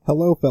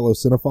Hello, fellow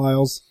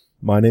cinephiles.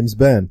 My name's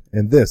Ben,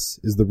 and this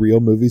is the Real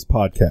Movies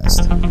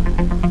Podcast.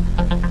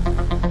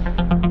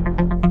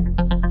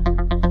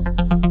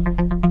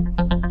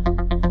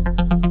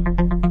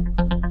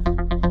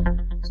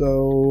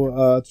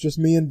 So, it's just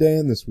me and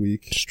Dan this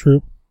week. It's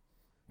true.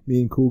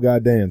 Me and cool guy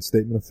Dan,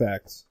 statement of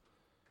facts.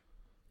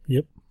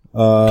 Yep.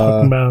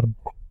 Talking about a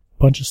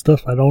bunch of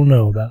stuff I don't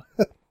know about.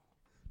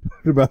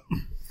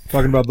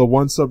 Talking about the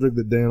one subject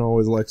that Dan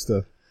always likes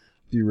to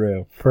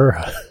derail. For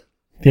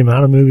the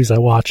amount of movies I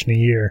watch in a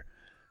year,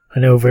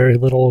 I know very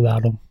little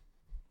about them.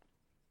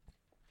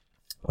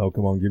 Oh,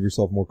 come on, give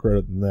yourself more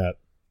credit than that.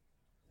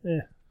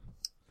 Yeah.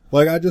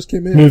 Like, I just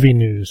came in. Movie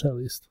news, at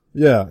least.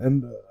 Yeah,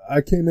 and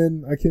I came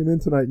in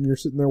tonight and you're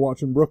sitting there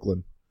watching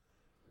Brooklyn.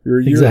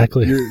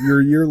 Exactly.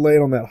 You're a year late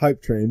on that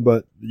hype train,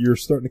 but you're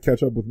starting to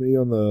catch up with me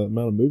on the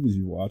amount of movies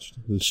you watched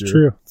this year. It's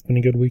true. It's been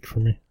a good week for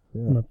me.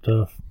 Yeah. I'm up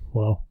to,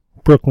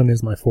 Brooklyn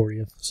is my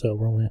 40th, so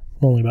we're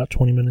only about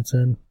 20 minutes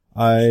in.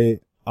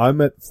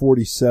 I'm at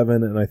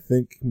 47, and I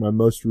think my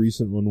most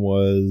recent one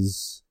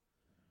was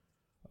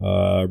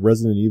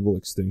Resident Evil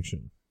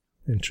Extinction.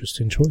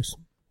 Interesting choice.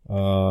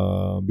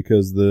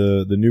 Because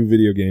the new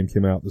video game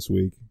came out this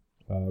week,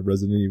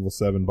 Resident Evil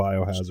 7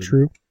 Biohazard. It's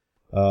true.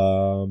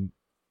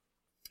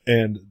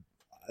 And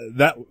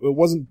that it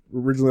wasn't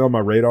originally on my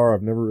radar.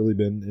 I've never really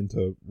been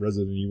into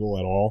Resident Evil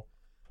at all.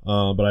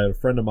 But I had a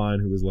friend of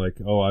mine who was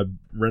like, "Oh, I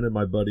borrowed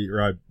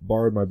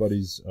my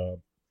buddy's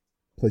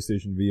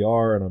PlayStation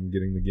VR, and I'm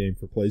getting the game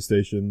for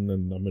PlayStation,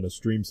 and I'm going to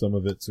stream some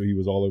of it." So he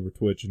was all over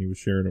Twitch, and he was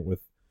sharing it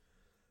with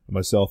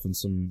myself and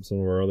some of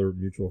our other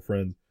mutual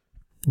friends.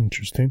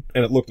 Interesting.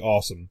 And it looked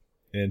awesome.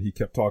 And he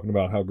kept talking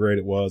about how great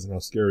it was and how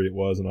scary it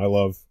was, and I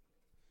love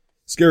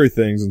scary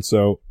things, and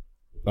so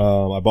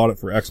I bought it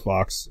for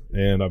Xbox,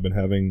 and I've been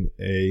having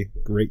a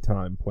great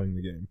time playing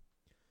the game.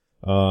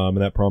 And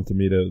that prompted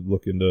me to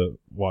look into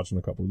watching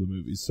a couple of the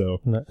movies.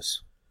 So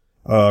nice.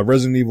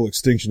 Resident Evil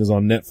Extinction is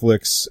on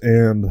Netflix,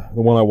 and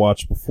the one I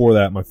watched before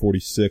that, my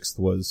 46th,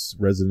 was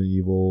Resident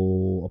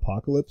Evil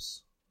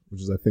Apocalypse,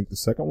 which is, I think, the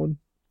second one.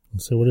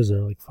 So what is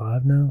there, like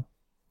 5 now?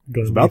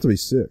 It's about to be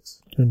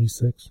 6. It's going to be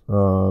 6.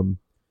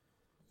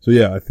 So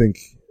yeah, I think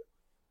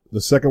the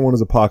second one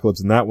is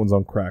Apocalypse, and that one's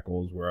on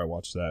Crackle is where I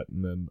watched that.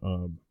 And then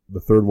the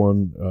third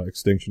one,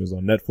 Extinction, is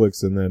on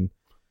Netflix, and then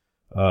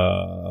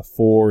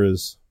 4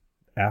 is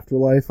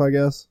Afterlife, I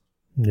guess.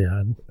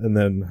 Yeah. And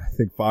then I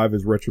think 5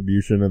 is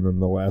Retribution, and then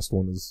the last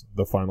one is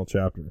the final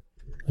chapter.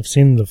 I've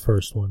seen the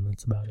first one.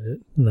 That's about it.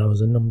 And that was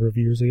a number of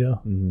years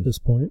ago at this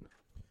point.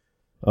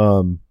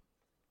 So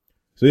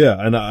yeah,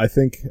 and I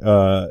think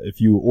if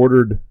you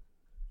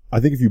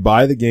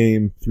buy the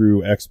game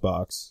through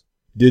Xbox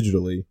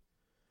digitally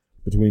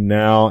between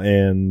now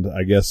and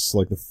I guess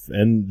like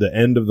the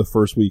end of the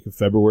first week of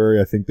February,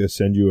 I think they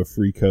send you a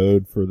free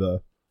code for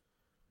the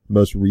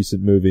most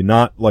recent movie,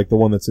 not like the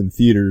one that's in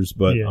theaters,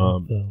 but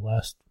the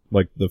last,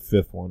 like the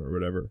 5th one or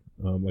whatever,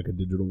 like a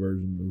digital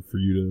version for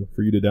you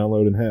to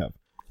download and have.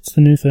 It's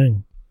the new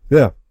thing.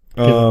 Yeah.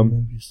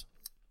 Movies.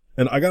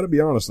 And I got to be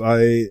honest,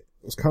 I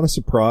was kind of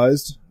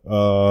surprised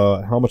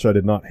how much I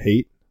did not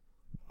hate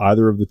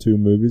either of the 2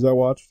 movies I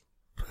watched.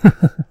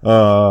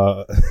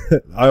 I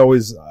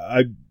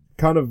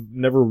kind of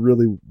never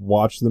really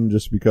watched them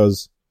just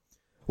because,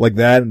 like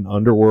that and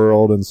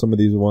Underworld and some of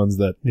these ones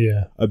that,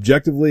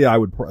 objectively,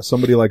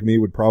 somebody like me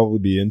would probably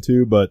be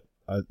into, but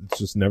it's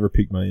just never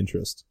piqued my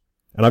interest.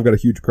 And I've got a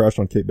huge crush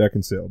on Kate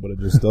Beckinsale, but it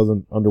just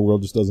doesn't.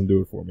 Underworld just doesn't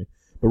do it for me.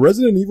 But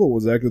Resident Evil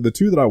was actually, the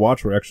 2 that I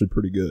watched were actually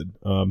pretty good.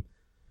 And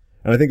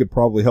I think it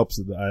probably helps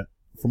that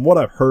from what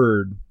I've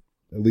heard,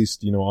 at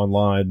least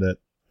online, that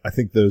I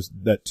think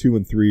that 2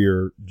 and 3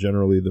 are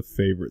generally the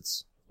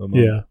favorites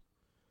among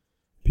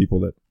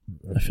people that.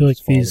 I feel like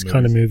these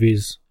kind of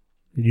movies,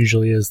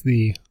 usually as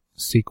the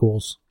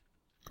sequels,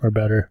 are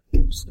better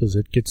just because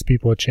it gets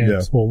people a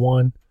chance. Yeah. Well,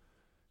 one,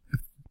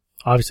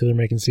 obviously they're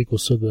making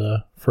sequels, so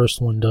the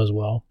first one does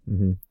well,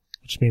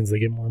 which means they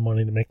get more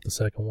money to make the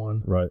second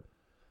one. Right.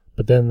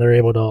 But then they're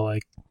able to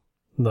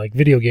like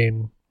video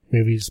game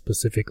movies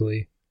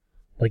specifically,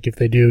 like if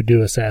they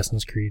do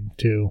Assassin's Creed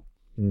 2,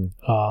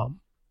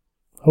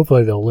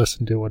 hopefully they'll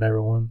listen to what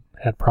everyone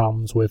had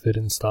problems with it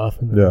and stuff.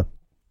 And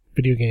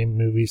video game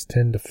movies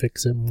tend to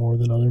fix it more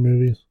than other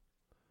movies.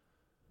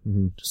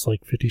 Just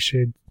like 50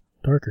 Shades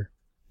Darker.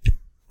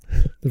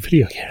 The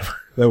video game.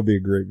 That would be a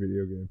great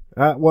video game.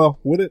 Well,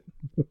 would it?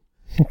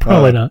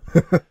 Probably not.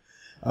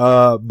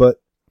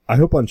 But I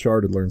hope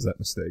Uncharted learns that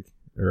mistake,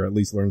 or at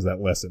least learns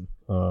that lesson,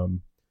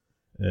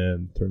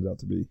 and turns out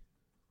to be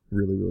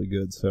really, really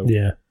good. So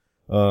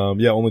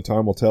only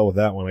time will tell with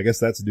that one. I guess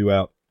that's due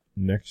out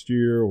next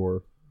year,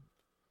 or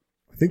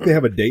I think they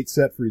have a date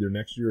set for either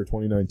next year or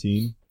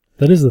 2019.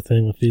 That is the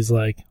thing with these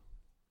like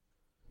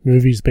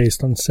movies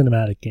based on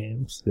cinematic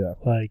games. Yeah.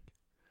 Like,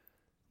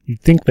 you'd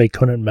think they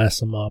couldn't mess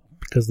them up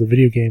because the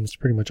video games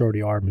pretty much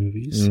already are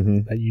movies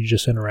that you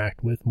just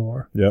interact with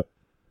more. Yep.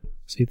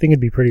 So you'd think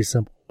it'd be pretty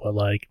simple, but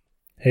like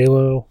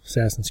Halo,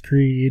 Assassin's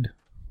Creed,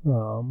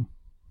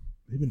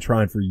 They've been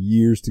trying for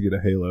years to get a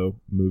Halo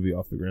movie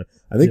off the ground.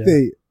 I think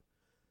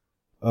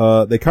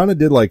They kind of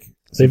did like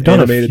they've done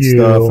animated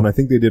stuff, and I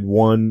think they did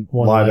one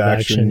live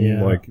action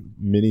yeah. like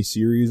mini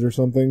series or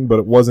something, but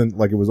it wasn't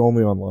like it was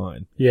only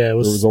online. Yeah, it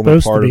was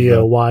supposed to be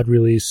a wide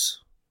release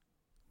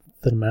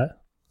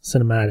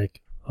cinematic.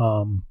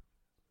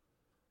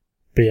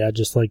 But yeah,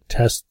 just like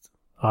test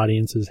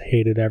audiences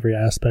hated every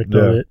aspect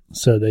of it,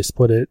 so they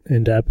split it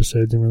into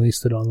episodes and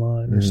released it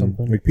online or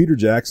something. Like Peter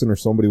Jackson or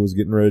somebody was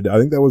getting ready I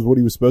think that was what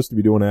he was supposed to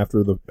be doing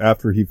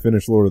after he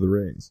finished Lord of the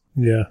Rings.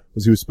 Yeah.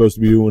 Was he was supposed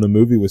to be doing a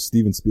movie with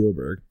Steven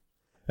Spielberg.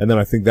 And then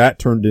I think that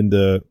turned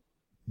into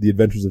The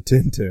Adventures of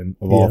Tintin,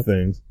 of all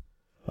things.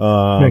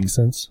 Makes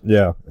sense.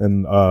 Yeah,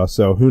 and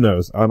so who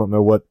knows? I don't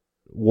know what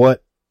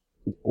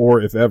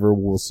or if ever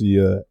we'll see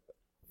a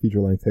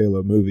feature-length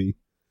Halo movie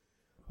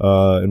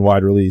in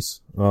wide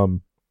release.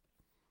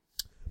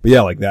 But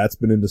yeah, like that's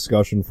been in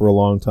discussion for a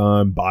long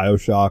time.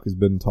 BioShock has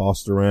been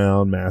tossed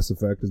around. Mass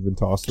Effect has been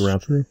tossed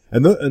around. True.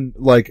 And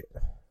like,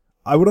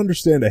 I would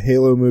understand a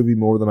Halo movie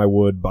more than I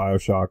would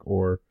BioShock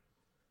or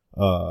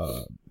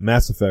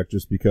Mass Effect,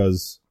 just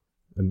because.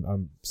 And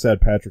I'm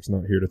sad Patrick's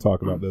not here to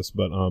talk about this,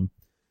 but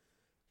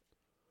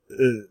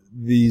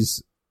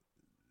these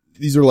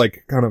are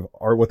like kind of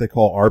what they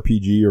call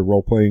RPG or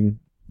role playing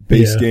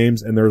based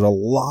games, and there's a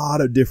lot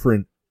of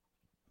different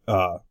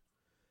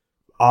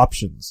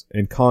options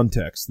and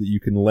context that you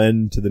can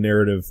lend to the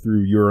narrative through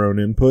your own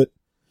input.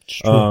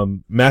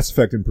 Mass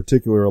Effect in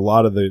particular, a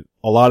lot of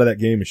that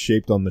game is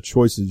shaped on the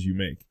choices you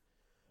make.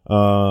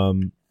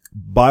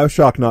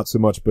 BioShock not so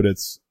much, but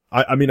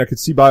I mean I could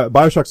see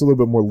BioShock's a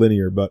little bit more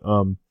linear, but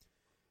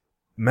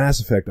Mass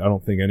Effect I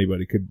don't think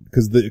anybody could,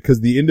 because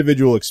the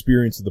individual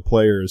experience of the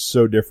player is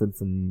so different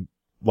from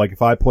like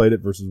if I played it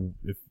versus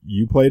if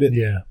you played it.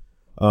 Yeah.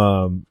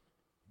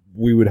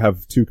 We would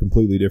have two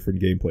completely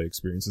different gameplay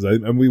experiences.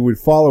 And we would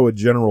follow a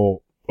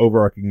general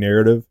overarching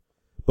narrative,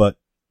 but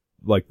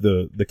like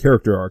the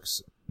character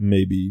arcs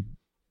maybe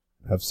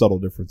have subtle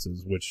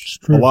differences, which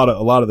a lot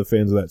of the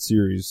fans of that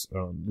series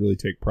really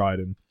take pride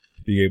in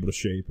being able to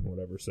shape and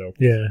whatever. So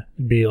yeah,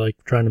 it'd be like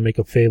trying to make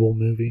a Fable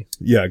movie.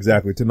 Yeah,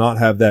 exactly. To not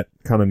have that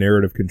kind of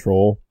narrative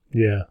control.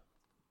 Yeah.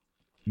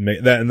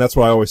 And that's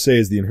what I always say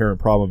is the inherent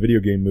problem of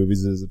video game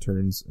movies is it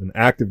turns an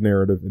active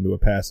narrative into a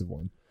passive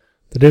one.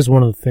 That is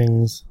one of the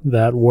things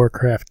that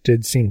Warcraft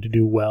did seem to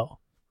do well,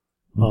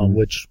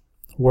 which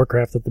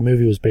Warcraft that the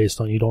movie was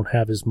based on, you don't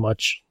have as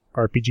much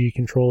RPG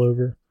control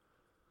over.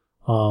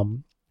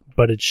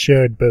 But it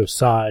showed both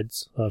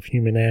sides of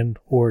human and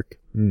orc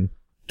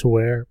to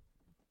where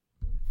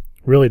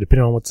really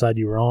depending on what side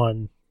you were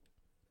on,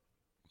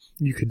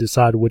 you could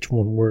decide which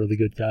one were the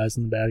good guys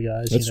and the bad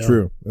guys. That's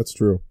true. That's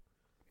true.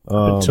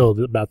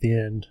 Until about the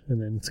end, and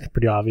then it's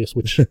pretty obvious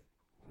which,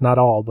 not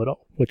all, but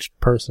which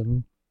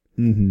person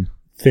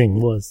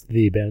thing was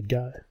the bad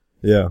guy.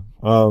 Yeah.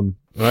 I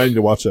need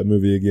to watch that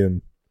movie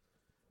again.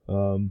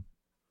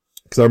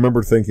 Because I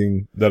remember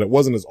thinking that it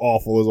wasn't as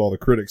awful as all the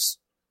critics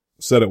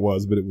said it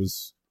was, but it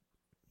was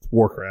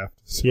Warcraft.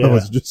 So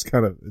it's just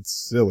kind of, it's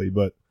silly,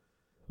 but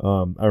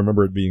I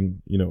remember it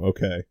being,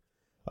 okay.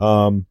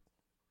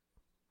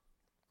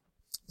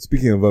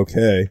 Speaking of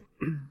okay,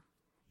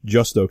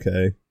 just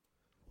okay,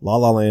 La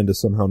La Land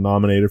is somehow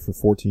nominated for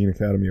 14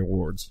 Academy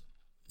Awards.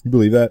 You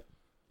believe that?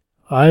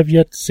 I've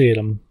yet to see it.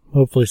 I'm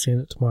hopefully seeing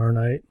it tomorrow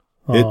night.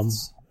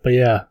 But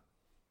yeah,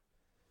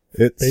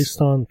 it's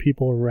based on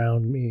people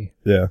around me.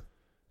 Yeah.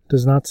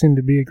 Does not seem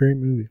to be a great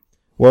movie.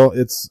 Well,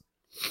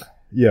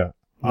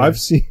 I've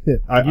seen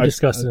it. I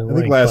discussed it in I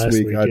think last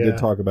week I did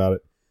talk about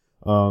it.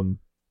 So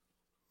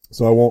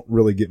I won't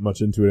really get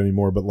much into it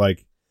anymore, but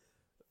like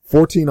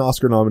 14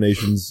 Oscar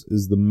nominations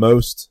is the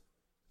most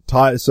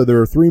so there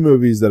are 3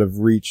 movies that have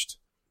reached,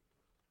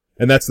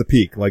 and that's the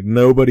peak. Like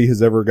nobody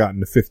has ever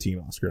gotten to 15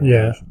 Oscar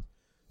nominations. Yeah.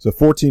 So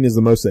 14 is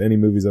the most that any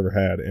movie's ever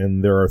had,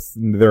 and there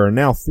are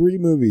now 3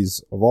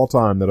 movies of all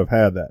time that have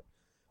had that.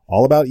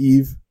 All About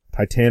Eve,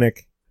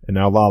 Titanic, and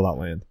now La La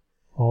Land.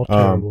 All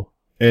terrible.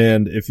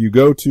 And if you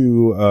go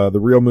to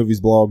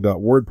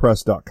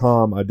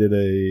therealmoviesblog.wordpress.com, I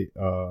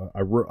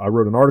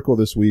wrote an article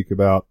this week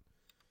about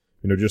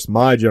just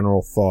my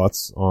general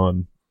thoughts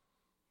on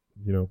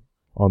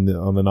on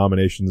the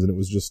nominations, and it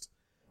was just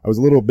I was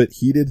a little bit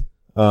heated.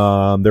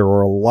 There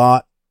were a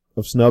lot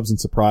of snubs and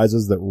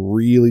surprises that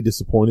really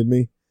disappointed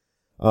me.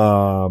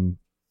 So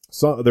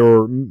there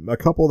were a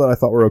couple that I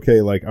thought were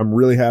okay. Like I'm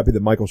really happy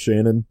that Michael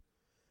Shannon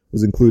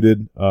was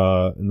included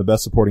in the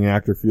Best Supporting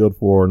Actor field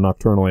for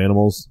Nocturnal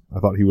Animals. I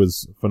thought he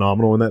was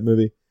phenomenal in that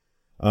movie.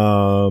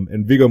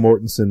 And Viggo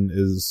Mortensen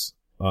is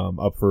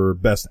up for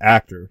Best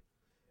Actor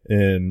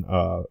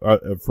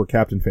for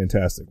Captain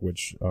Fantastic,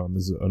 which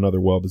is another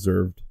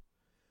well-deserved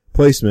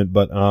placement.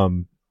 But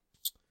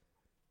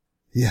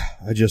yeah,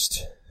 I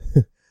just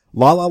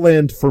La La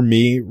Land for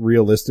me,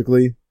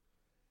 realistically,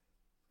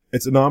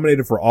 it's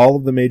nominated for all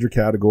of the major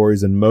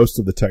categories and most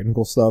of the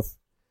technical stuff.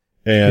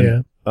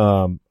 And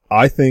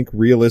I think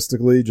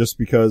realistically, just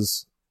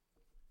because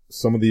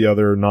some of the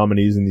other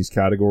nominees in these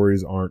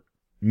categories aren't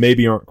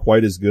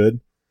quite as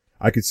good,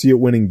 I could see it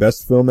winning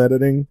Best Film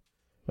Editing,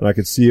 and I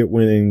could see it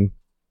winning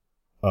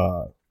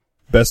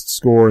Best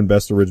Score and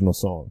Best Original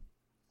Song.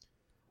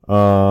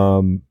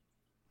 I'm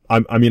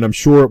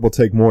sure it will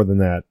take more than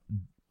that.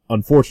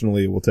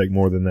 Unfortunately, it will take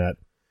more than that.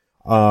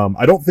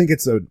 I don't think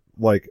it's a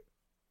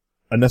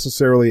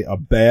necessarily a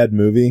bad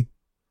movie,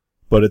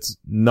 but it's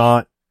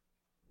not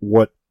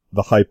what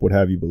the hype would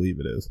have you believe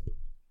it is.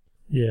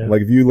 Yeah.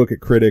 Like if you look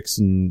at critics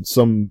and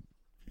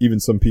even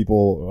some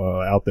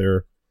people out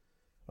there,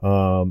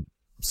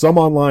 some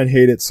online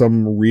hate it,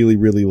 some really,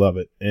 really love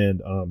it.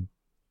 And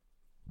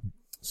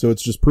so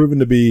it's just proven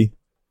to be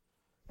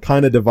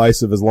kind of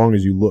divisive as long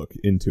as you look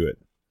into it.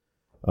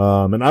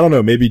 And I don't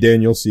know, maybe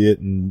Dan, you'll see it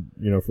and,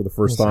 for the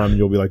first time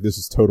you'll be like, this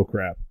is total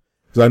crap.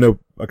 Because I know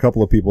a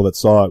couple of people that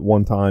saw it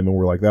one time and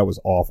were like, that was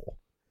awful.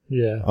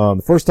 Yeah.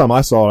 The first time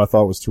I saw it, I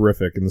thought it was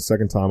terrific. And the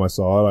second time I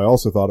saw it, I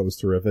also thought it was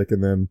terrific.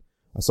 And then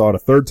I saw it a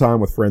third time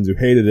with friends who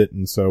hated it.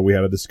 And so we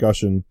had a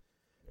discussion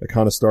that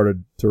kind of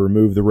started to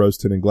remove the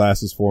rose-tinted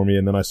glasses for me.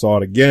 And then I saw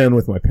it again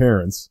with my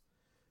parents.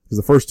 Because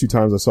the first two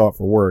times I saw it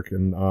for work.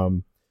 And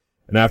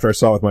after I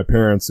saw it with my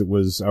parents, I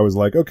was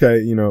like, okay,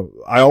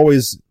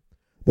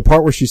 the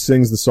part where she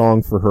sings the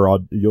song for her,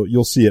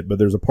 you'll see it, but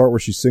there's a part where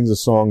she sings a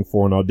song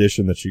for an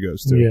audition that she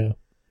goes to. Yeah.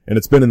 And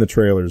it's been in the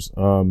trailers.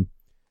 And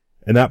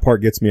that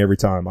part gets me every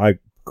time. I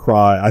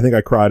cry. I think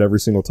I cried every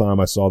single time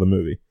I saw the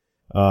movie,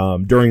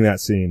 during that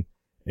scene.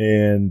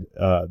 And,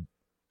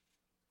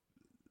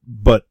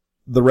 but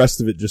the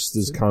rest of it just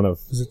is kind of.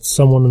 Is it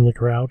Someone in the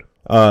Crowd?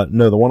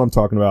 No, the one I'm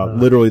talking about,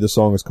 literally the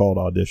song is called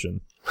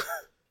Audition.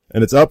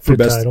 And it's up for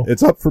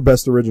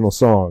best original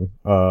song,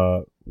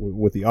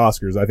 with the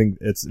Oscars. I think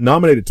it's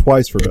nominated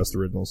twice for best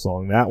original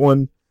song. That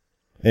one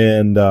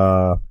and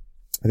I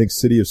think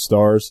City of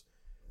Stars.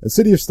 And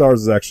City of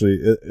Stars is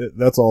actually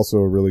that's also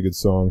a really good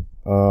song.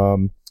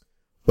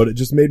 But it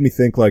just made me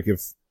think like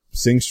if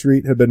Sing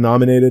Street had been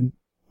nominated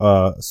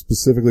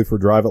specifically for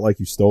Drive It Like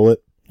You Stole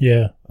It.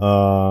 Yeah.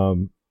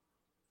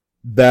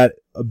 That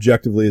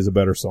objectively is a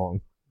better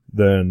song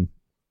than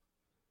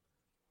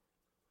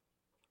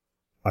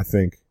I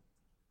think.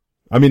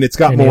 I mean, it's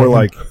got more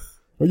like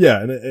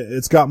yeah, and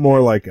it's got more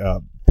like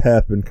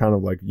pep and kind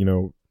of like,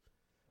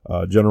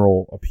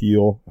 general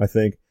appeal, I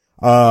think.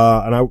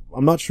 And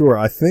I'm not sure.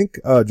 I think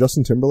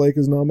Justin Timberlake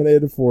is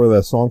nominated for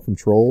the song from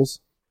Trolls.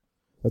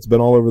 That's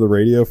been all over the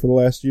radio for the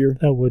last year.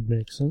 That would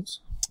make sense.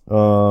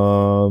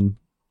 So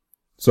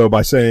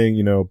by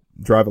saying,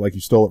 Drive It Like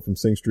You Stole It from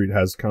Sing Street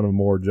has kind of a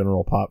more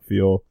general pop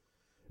feel,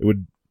 it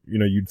would,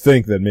 you'd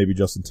think that maybe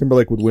Justin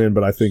Timberlake would win,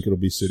 but I think it'll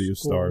be City of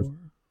Stars.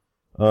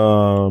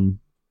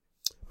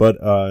 But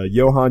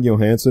Johan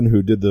Johansson,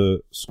 who did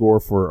the score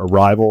for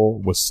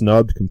Arrival, was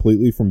snubbed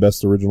completely from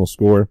Best Original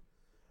Score,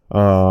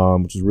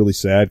 which is really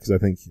sad because I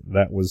think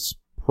that was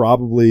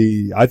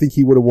I think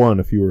he would have won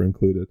if he were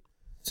included.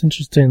 It's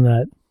interesting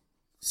that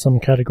some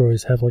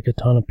categories have like a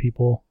ton of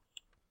people.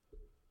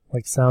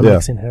 Like sound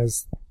mixing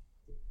has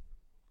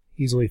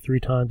easily 3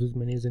 times as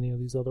many as any of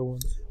these other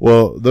ones.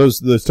 Well,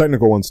 those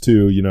technical ones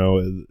too,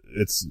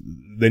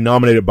 they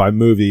nominate it by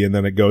movie and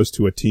then it goes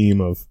to a team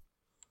of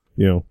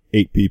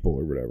 8 people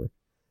or whatever.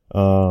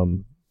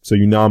 So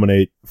you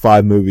nominate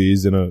 5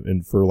 movies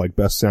and for like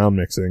best sound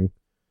mixing,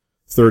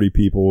 30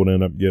 people would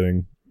end up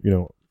getting,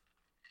 it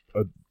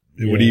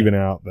would even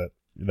out that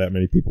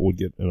many people would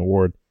get an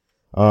award.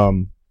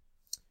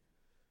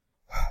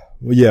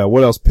 Well, yeah,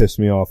 what else pissed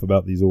me off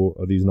about these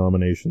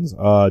nominations?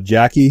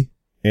 Jackie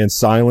and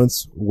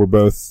Silence were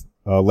both,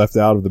 left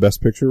out of the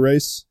Best Picture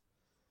race.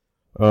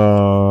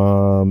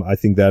 I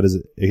think that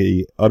is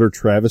a utter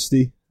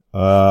travesty.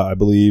 I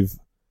believe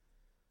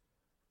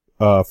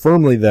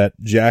firmly that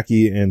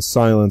Jackie and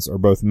Silence are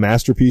both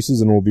masterpieces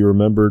and will be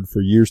remembered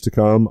for years to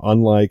come,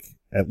 unlike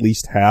at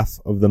least half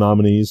of the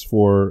nominees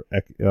for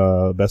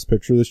Best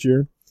Picture this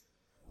year.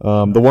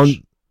 The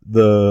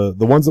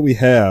ones that we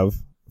have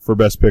for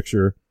Best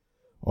Picture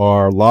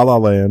are La La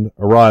Land,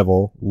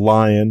 Arrival,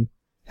 Lion,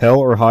 Hell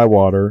or High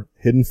Water,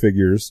 Hidden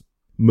Figures,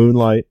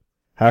 Moonlight,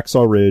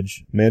 Hacksaw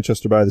Ridge,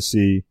 Manchester by the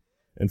Sea,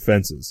 and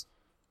Fences.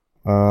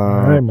 All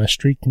right, my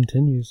streak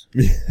continues.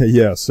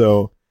 Yeah,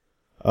 so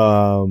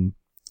how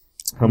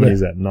many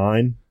is that?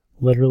 9?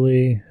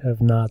 Literally have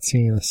not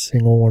seen a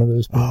single one of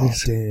those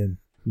movies. Oh, Dan.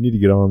 You need to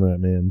get on that,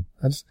 man.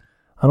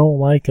 I don't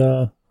like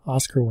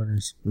Oscar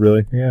winners.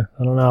 Really? Yeah,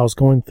 I don't know. I was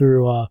going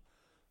through, I've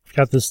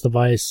got this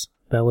device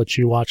that lets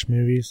you watch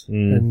movies,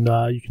 and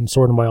you can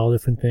sort them by all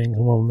different things,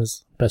 and one of them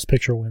is Best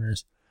Picture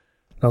winners.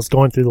 And I was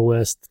going through the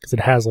list, because it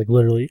has like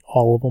literally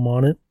all of them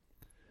on it.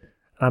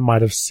 I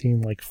might have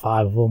seen like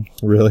 5 of them.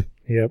 Really?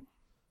 Yep.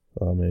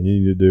 Oh man,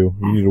 you need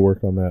to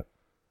work on that.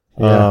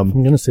 Yeah, I'm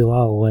going to see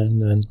La La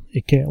Land, and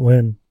it can't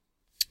win.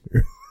 I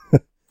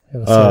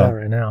gotta say that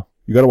right now.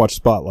 You gotta watch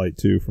Spotlight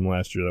too from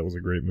last year. That was a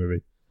great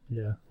movie.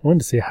 Yeah. I wanted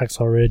to see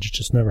Hacksaw Ridge. It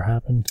just never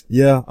happened.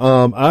 Yeah.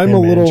 I'm a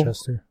little,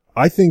 Manchester.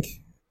 I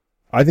think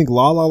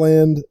La La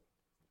Land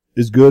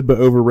is good but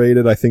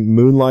overrated. I think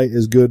Moonlight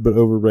is good but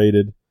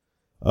overrated.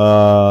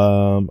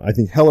 I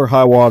think Hell or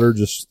High Water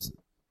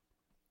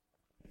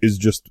is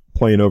just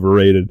plain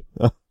overrated.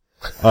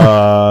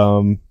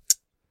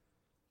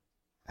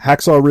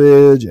 Hacksaw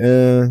Ridge,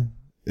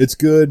 It's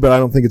good, but I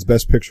don't think it's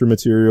Best Picture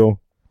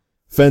material.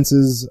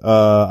 Fences,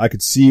 I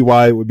could see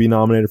why it would be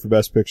nominated for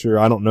Best Picture.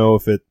 I don't know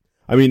if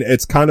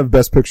it's kind of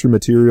Best Picture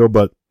material,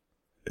 but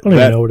I don't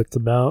even know what it's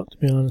about, to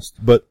be honest.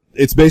 But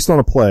it's based on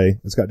a play.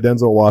 It's got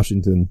Denzel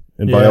Washington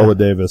and Viola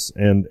Davis,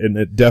 and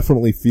it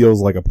definitely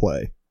feels like a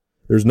play.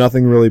 There's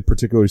nothing really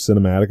particularly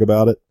cinematic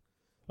about it,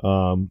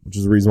 which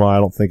is the reason why I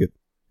don't think it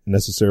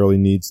necessarily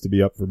needs to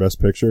be up for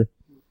Best Picture.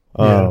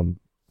 So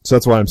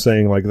that's why I'm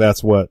saying, like,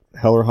 that's what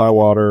Hell or High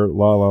Water,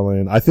 La La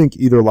Land. I think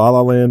either La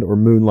La Land or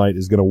Moonlight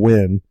is going to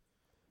win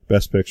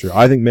Best Picture.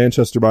 I think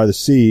Manchester by the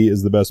Sea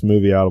is the best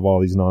movie out of all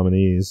these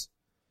nominees.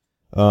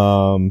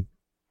 I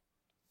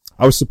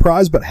was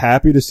surprised but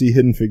happy to see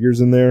Hidden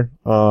Figures in there.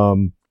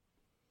 And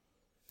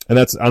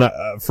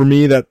for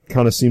me, that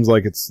kind of seems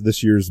like it's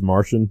this year's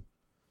Martian.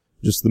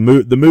 Just the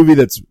movie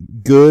that's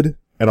good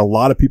and a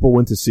lot of people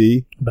went to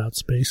see. About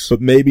space.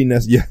 But maybe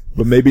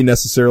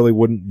necessarily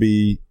wouldn't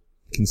be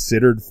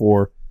considered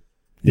for,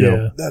 you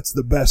know, that's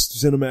the best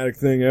cinematic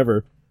thing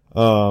ever.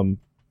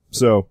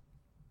 So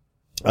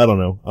I don't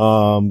know.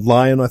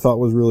 Lion I thought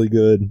was really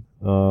good.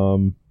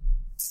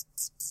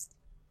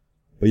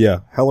 But yeah,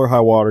 Hell or High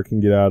Water can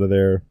get out of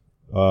there.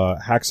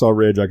 Hacksaw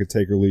Ridge I could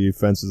take or leave.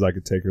 Fences I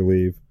could take or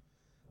leave.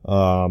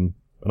 And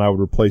I would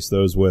replace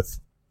those with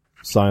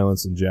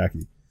Silence and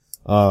Jackie.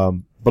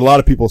 But a lot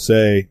of people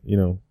say, you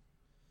know,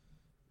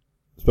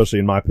 especially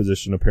in my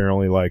position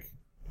apparently, like,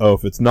 oh,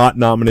 if it's not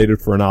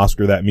nominated for an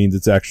Oscar, that means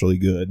it's actually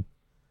good.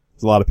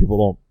 A lot of people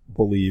don't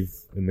believe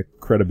in the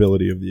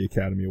credibility of the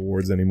Academy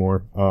Awards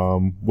anymore.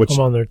 Which I'm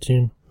on their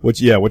team.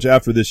 Which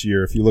after this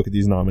year, if you look at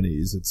these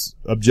nominees, it's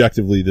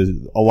objectively,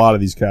 a lot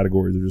of these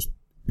categories are just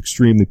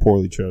extremely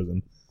poorly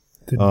chosen.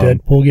 Did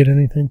Deadpool get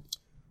anything?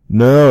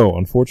 No,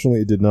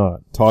 unfortunately it did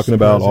not. Talking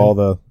about all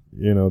the,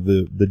 you know,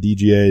 the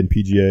DGA and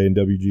PGA and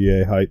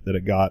WGA hype that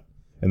it got,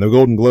 and the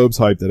Golden Globes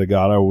hype that it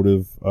got, I would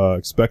have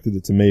expected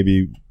it to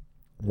maybe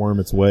worm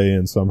its way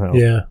in somehow.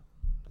 Yeah.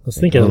 I was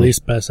thinking at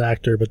least Best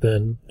Actor, but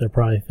then they're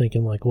probably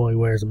thinking like, well, he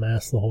wears a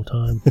mask the whole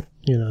time,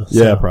 you know.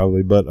 So. Yeah,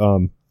 probably. But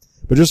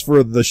just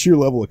for the sheer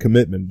level of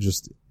commitment,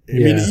 I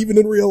mean, even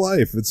in real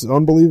life, it's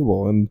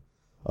unbelievable. And,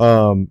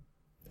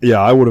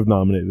 I would have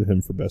nominated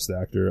him for Best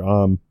Actor.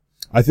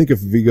 I think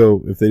if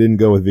they didn't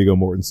go with Viggo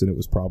Mortensen, it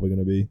was probably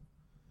going to be,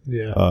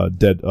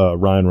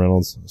 Ryan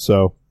Reynolds.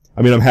 So,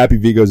 I mean, I'm happy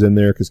Viggo's in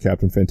there because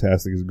Captain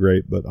Fantastic is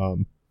great, but,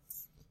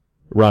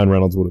 Ryan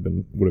Reynolds would have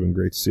been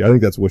great to see. I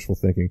think that's wishful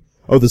thinking.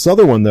 Oh, this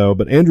other one though,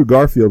 but Andrew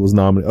Garfield was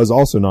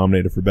also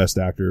nominated for Best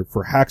Actor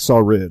for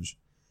Hacksaw Ridge.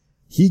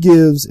 He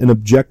gives an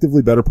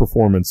objectively better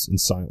performance in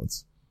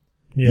Silence.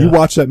 Yeah. You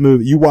watch that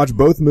movie, you watch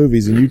both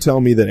movies, and you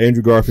tell me that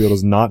Andrew Garfield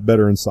is not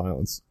better in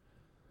Silence,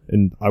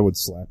 and I would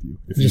slap you.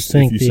 If you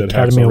think the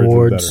Academy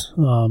Awards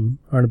aren't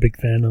a big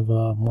fan of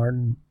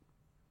Martin.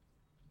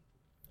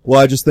 Well,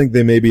 I just think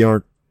they maybe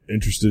aren't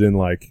interested in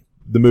like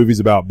the movies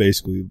about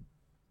basically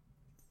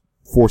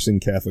forcing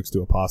Catholics to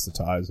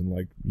apostatize and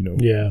like, you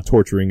know,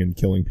 torturing and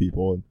killing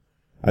people. And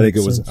I think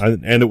it was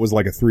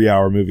like a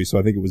 3-hour movie, so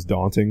I think it was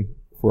daunting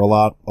for a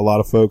lot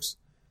of folks.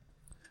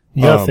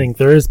 You gotta think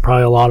there is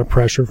probably a lot of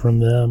pressure from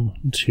them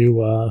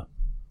to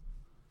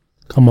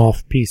come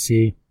off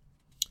PC.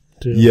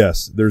 Too.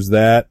 Yes, there's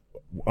that.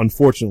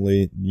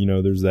 Unfortunately, you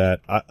know, there's that.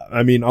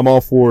 I mean, I'm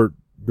all for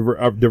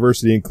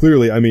diversity, and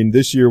clearly, I mean,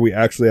 this year we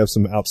actually have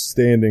some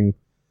outstanding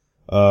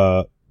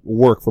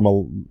work from a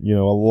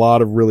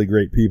lot of really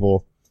great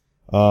people,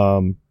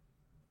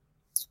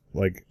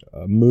 like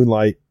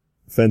Moonlight,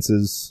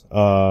 Fences,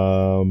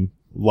 Lion,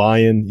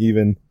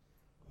 even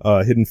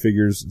Hidden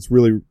Figures. It's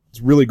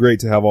really great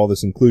to have all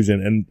this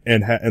inclusion,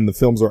 and the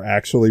films are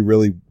actually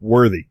really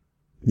worthy,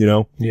 you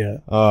know. Yeah.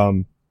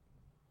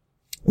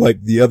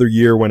 Like the other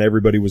year when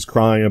everybody was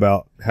crying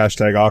about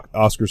hashtag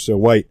Oscars so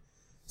white,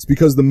 it's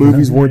because the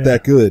movies weren't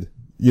that good,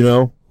 you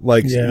know.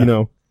 Like you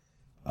know.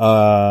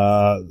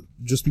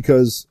 Just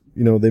because,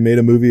 you know, they made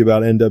a movie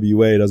about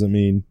NWA doesn't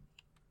mean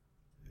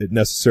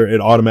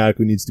it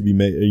automatically needs to be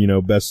made, you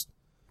know, Best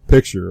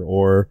Picture,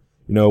 or,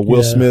 you know,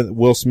 Will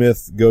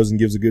Smith goes and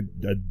gives a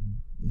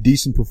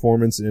decent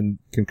performance in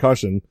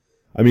Concussion.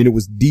 I mean, it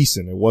was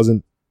decent. It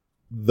wasn't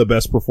the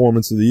best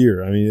performance of the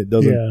year. I mean, it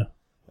doesn't,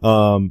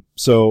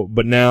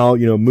 but now,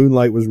 you know,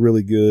 Moonlight was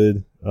really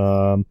good.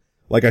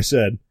 Like I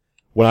said,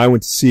 when I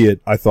went to see it,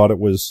 I thought it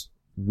was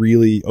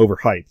really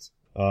overhyped.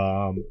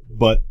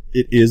 But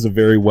it is a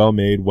very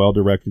well-made,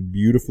 well-directed,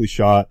 beautifully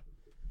shot,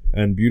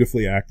 and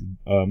beautifully acted,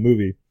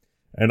 movie.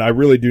 And I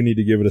really do need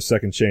to give it a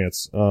second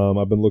chance.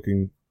 I've been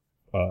looking,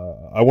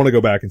 I want to go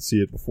back and see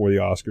it before the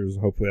Oscars.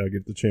 Hopefully I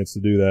get the chance to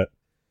do that.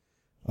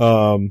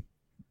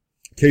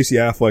 Casey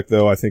Affleck,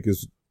 though, I think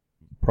is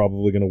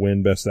probably going to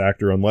win Best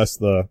Actor unless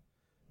the,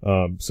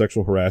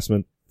 sexual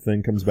harassment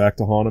thing comes back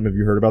to haunt him. Have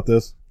you heard about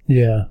this?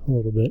 Yeah, a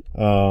little bit.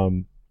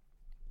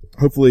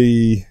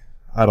 Hopefully,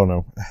 I don't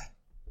know.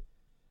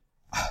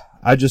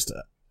 I'm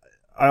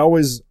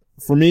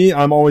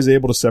always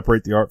able to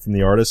separate the art from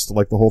the artist,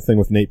 like the whole thing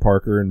with Nate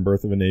Parker and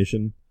Birth of a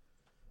Nation.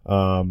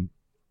 I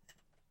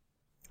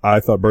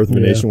thought Birth of a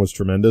Nation was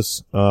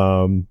tremendous.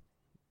 And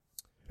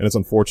and it's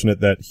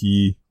unfortunate that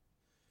he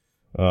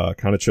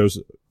kind of chose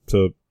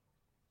to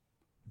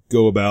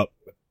go about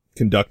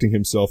conducting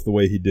himself the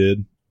way he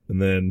did, and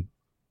then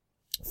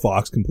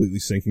Fox completely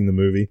sinking the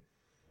movie.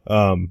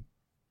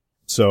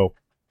 So,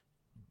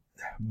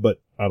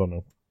 but I don't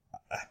know.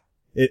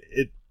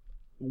 It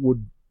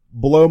would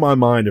blow my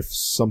mind if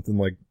something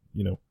like,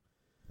 you know,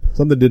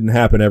 something didn't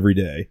happen every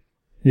day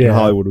in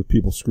Hollywood with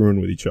people screwing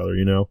with each other,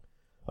 you know?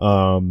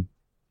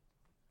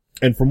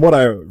 And from what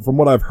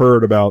I've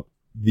heard about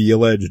the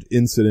alleged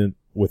incident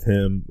with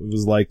him, it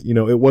was like, you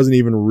know, it wasn't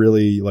even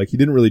really, like, he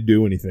didn't really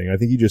do anything. I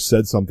think he just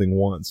said something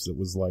once that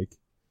was like,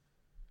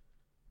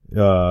 you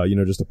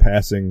know, just a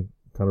passing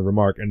kind of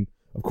remark. And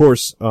of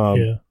course,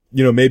 you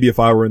know, maybe if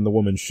I were in the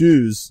woman's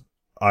shoes,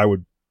 I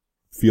would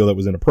feel that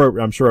was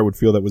inappropriate. I'm sure I would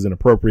feel that was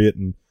inappropriate,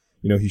 and,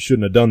 you know, he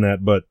shouldn't have done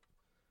that, but,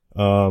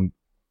 I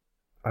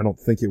don't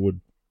think it would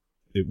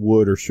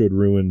or should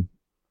ruin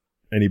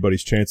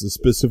anybody's chances,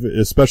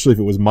 especially if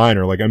it was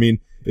minor. Like, I mean,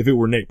 if it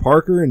were Nate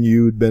Parker and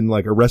you'd been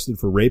like arrested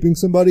for raping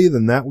somebody,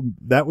 then that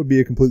would be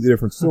a completely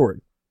different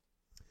story.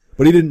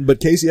 But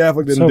Casey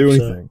Affleck didn't do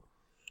anything.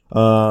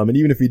 And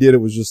even if he did,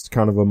 it was just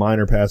kind of a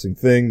minor passing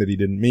thing that he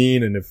didn't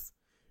mean. And if,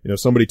 you know,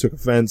 somebody took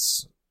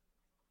offense,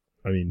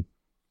 I mean,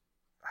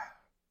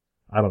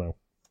 I don't know.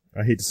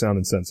 I hate to sound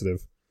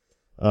insensitive.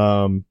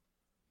 But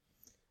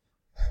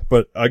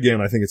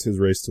again, I think it's his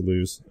race to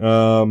lose.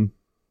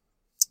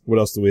 What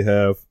else do we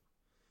have?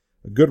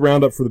 A good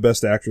roundup for the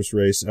Best Actress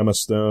race. Emma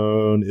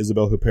Stone,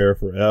 Isabelle Huppert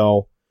for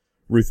Elle,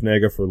 Ruth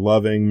Negga for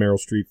Loving, Meryl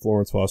Streep,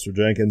 Florence Foster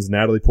Jenkins,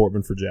 Natalie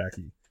Portman for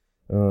Jackie.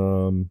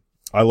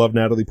 I love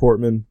Natalie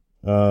Portman.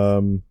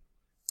 And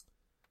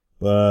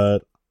I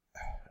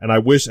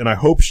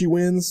hope she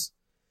wins.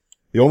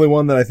 The only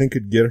one that I think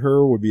could get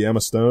her would be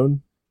Emma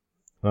Stone.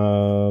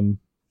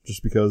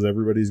 Just because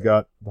everybody's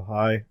got the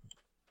high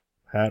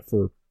hat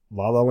for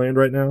La La Land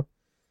right now.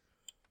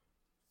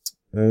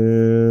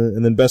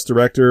 And then Best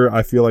Director,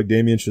 I feel like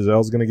Damien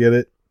Chazelle's gonna get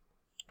it.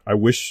 I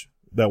wish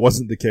that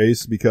wasn't the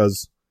case,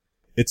 because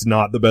it's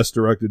not the best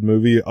directed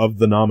movie of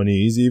the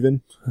nominees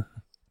even.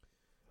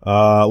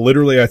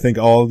 Literally, I think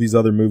all of these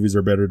other movies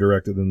are better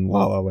directed than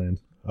La La Land.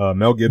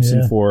 Mel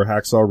Gibson for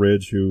Hacksaw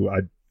Ridge, who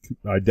I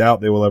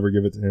doubt they will ever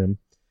give it to him.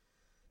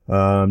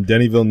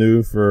 Denis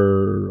Villeneuve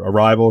for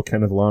Arrival,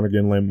 Kenneth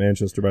Lonergan,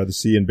 Manchester by the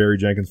Sea, and Barry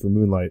Jenkins for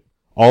Moonlight.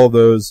 All of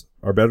those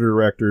are better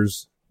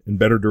directors and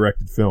better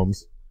directed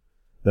films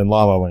than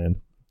La La Land.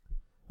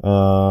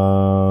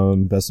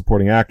 Best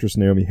Supporting Actress,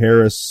 Naomi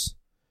Harris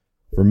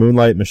for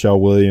Moonlight,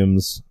 Michelle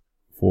Williams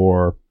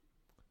for,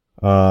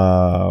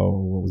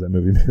 what was that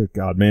movie?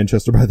 God,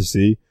 Manchester by the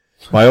Sea.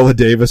 Viola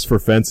Davis for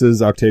Fences,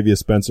 Octavia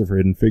Spencer for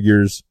Hidden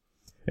Figures,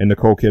 and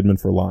Nicole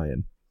Kidman for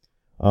Lion.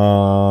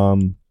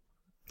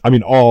 I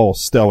mean, all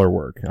stellar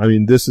work. I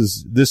mean, this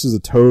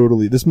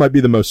might be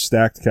the most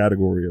stacked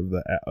category of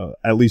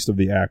at least of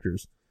the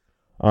actors.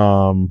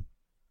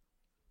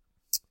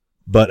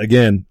 But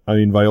again, I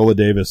mean, Viola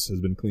Davis has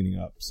been cleaning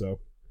up, so,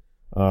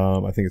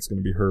 I think it's going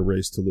to be her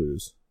race to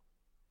lose.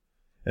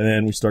 And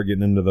then we start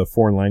getting into the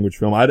foreign language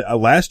film.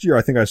 Last year,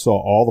 I think I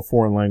saw all the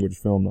foreign language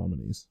film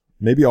nominees.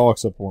 Maybe all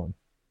except one.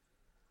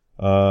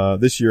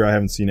 This year I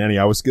haven't seen any.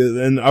 I was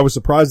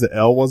surprised that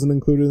Elle wasn't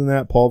included in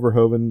that. Paul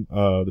Verhoeven,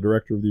 the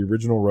director of the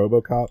original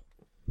RoboCop,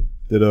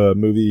 did a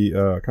movie,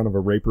 kind of a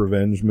rape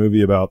revenge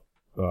movie about,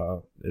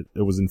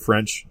 it was in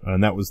French,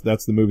 and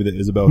that's the movie that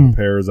Isabelle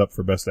Huppert is up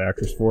for Best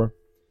Actress for.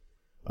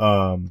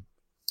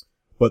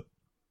 But,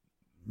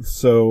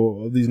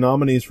 so, these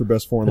nominees for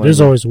Best Foreign Language. It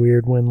is always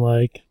weird when,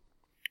 like,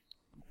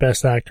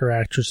 Best Actor,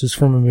 Actress is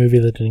from a movie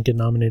that didn't get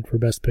nominated for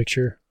Best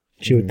Picture.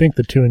 You would think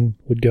the two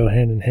would go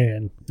hand in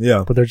hand.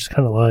 Yeah. But they're just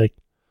kind of like,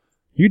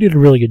 you did a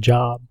really good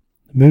job.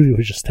 The movie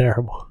was just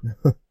terrible.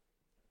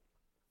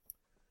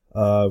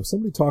 Was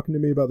somebody talking to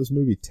me about this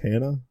movie,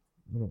 Tana?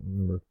 I don't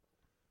remember.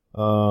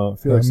 I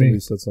feel like somebody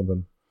said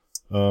something.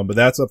 But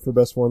that's up for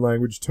Best Foreign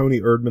Language. Tony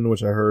Erdmann,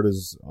 which I heard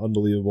is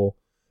unbelievable.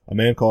 A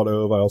Man Called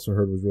Ove, I also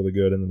heard was really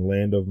good. And then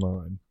Land of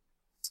Mine.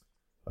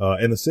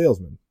 And The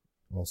Salesman,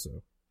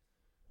 also.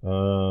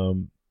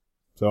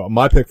 So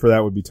my pick for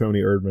that would be Tony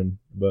Erdmann,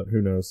 but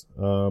who knows.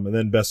 And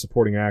then Best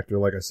Supporting Actor,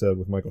 like I said,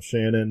 with Michael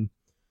Shannon.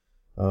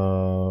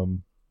 Mahershala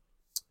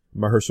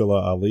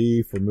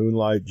Ali for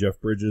Moonlight,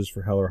 Jeff Bridges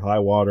for Hell or High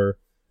Water,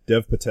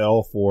 Dev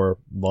Patel for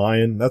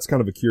Lion. That's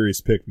kind of a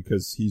curious pick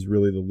because he's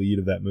really the lead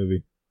of that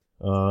movie.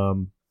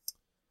 And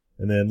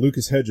then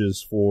Lucas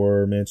Hedges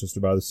for Manchester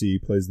by the Sea,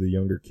 plays the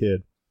younger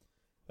kid.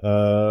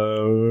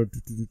 I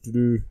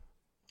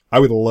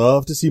would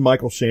love to see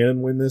Michael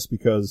Shannon win this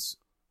because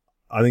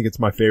I think it's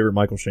my favorite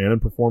Michael Shannon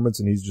performance,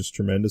 and he's just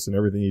tremendous in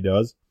everything he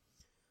does.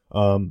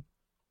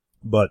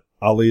 But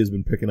Ali has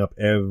been picking up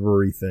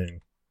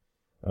everything.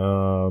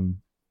 So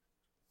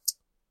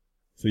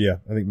yeah,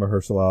 I think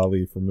Mahershala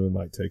Ali for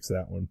Moonlight takes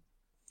that one.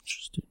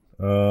 Interesting.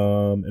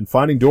 And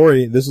Finding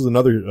Dory, this is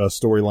another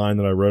storyline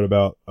that I wrote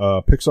about.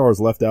 Pixar is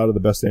left out of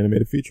the Best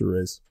Animated Feature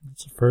race.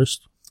 That's the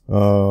first.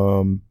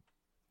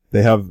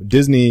 They have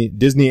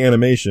Disney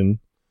Animation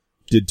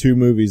did 2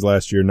 movies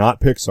last year,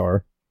 not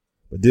Pixar.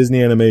 but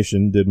Disney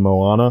Animation did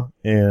Moana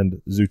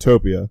and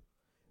Zootopia.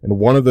 And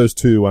one of those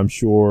two, I'm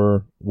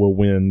sure, will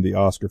win the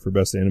Oscar for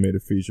Best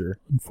Animated Feature.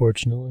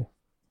 Unfortunately.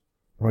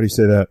 Why do you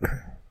say that?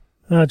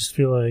 I just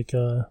feel like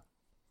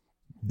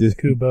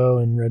Kubo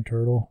and Red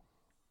Turtle.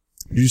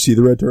 Did you see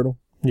the Red Turtle?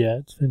 Yeah,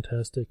 it's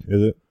fantastic.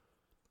 Is it?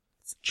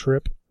 It's a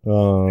trip,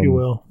 if you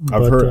will.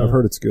 I've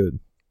heard it's good.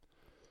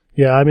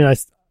 Yeah, I mean, I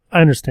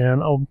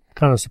understand. I'm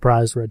kind of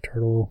surprised Red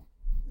Turtle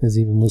is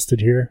even listed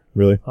here.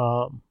 Really?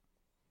 I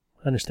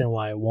understand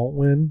why it won't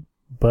win,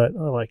 but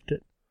I liked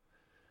it.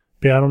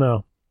 But yeah, I don't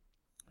know.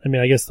 I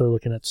mean, I guess they're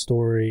looking at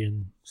story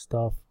and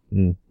stuff,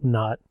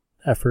 not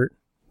effort,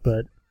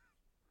 but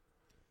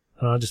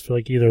I just feel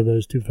like either of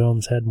those two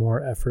films had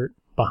more effort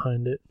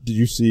behind it. Did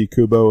you see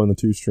Kubo and the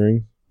Two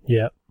Strings?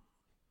 Yeah.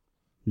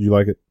 Did you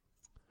like it?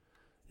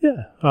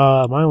 Yeah.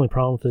 My only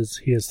problem with it is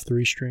he has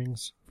 3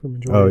 strings for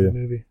majority of the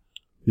movie.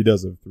 He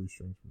does have 3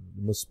 strings.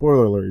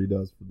 Spoiler alert, he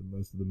does for the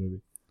most of the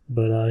movie.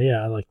 But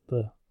yeah, I like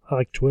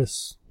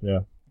twists. Yeah.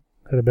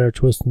 Had a better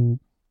twist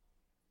than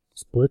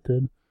Split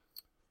did.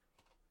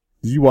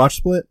 Did you watch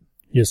Split?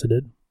 Yes, I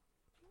did.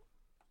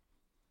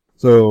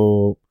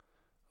 So...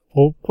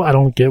 Well, I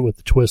don't get what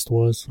the twist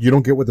was. You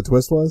don't get what the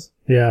twist was?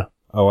 Yeah.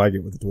 Oh, I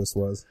get what the twist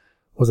was.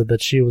 Was it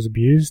that she was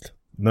abused?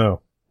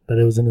 No. That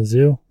it was in a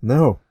zoo?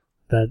 No.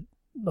 That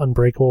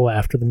Unbreakable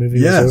after the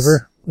movie was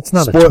over? It's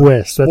not a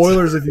twist.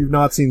 Spoilers if you've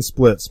not seen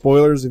Split.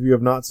 Spoilers if you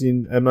have not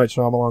seen M. Night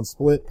Shyamalan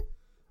Split.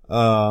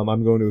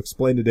 I'm going to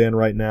explain to Dan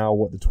right now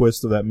what the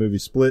twist of that movie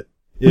Split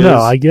is. No,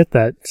 I get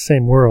that.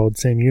 Same world,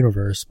 same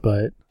universe,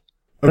 but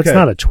that's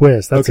not a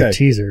twist. That's a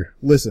teaser.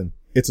 Listen,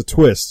 it's a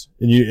twist,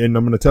 and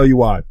I'm going to tell you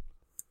why.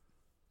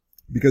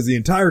 Because the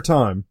entire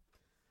time,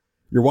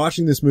 you're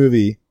watching this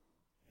movie,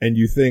 and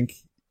you think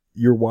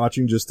you're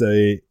watching just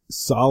a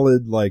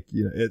solid, like,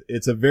 you know,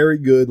 it's a very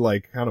good,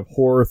 like, kind of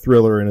horror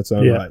thriller in its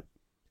own right.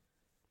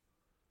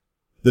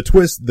 The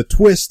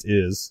twist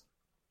is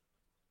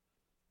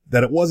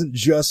that it wasn't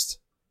just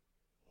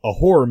a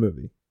horror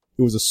movie.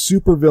 It was a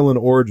supervillain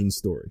origin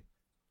story.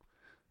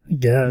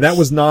 Yeah.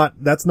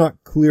 That's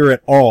not clear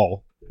at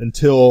all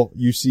until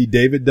you see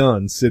David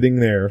Dunn sitting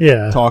there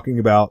talking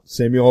about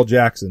Samuel L.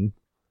 Jackson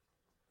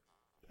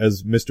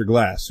as Mr.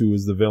 Glass, who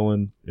was the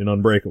villain in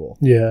Unbreakable.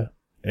 Yeah.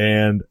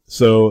 And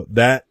so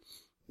that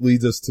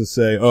leads us to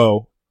say,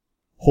 oh,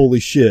 holy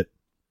shit.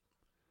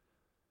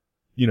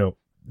 You know,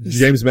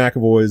 James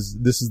McAvoy's,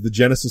 this is the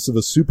genesis of a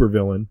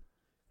supervillain.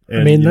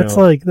 And, I mean, that's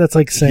like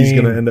saying he's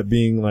going to end up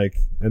being like,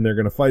 and they're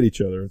going to fight each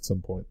other at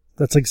some point.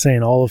 That's like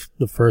saying all of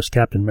the first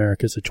Captain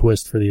America is a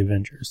twist for the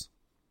Avengers.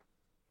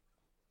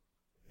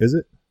 Is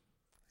it?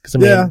 Because I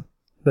mean,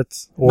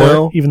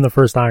 even the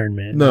first Iron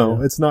Man.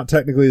 No, it's not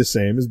technically the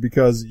same. Is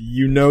because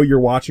you're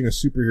watching a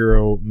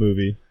superhero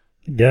movie.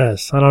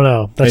 Yes, I don't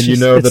know. That's and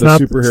that a superhero thing's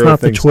coming. It's not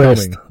the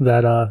twist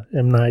that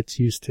M. Night's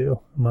used to,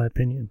 in my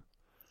opinion.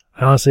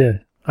 Honestly,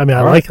 I mean,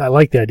 I like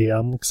the idea.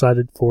 I'm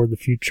excited for the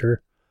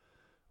future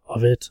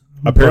of it.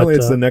 Apparently,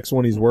 it's the next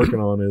one he's working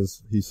on.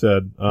 Is he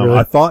said? Really?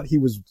 I thought he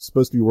was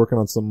supposed to be working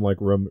on some like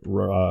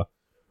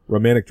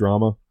romantic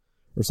drama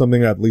or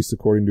something, at least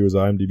according to his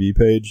IMDb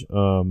page.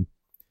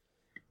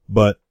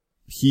 But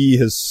he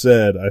has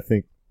said, I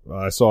think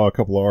I saw a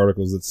couple of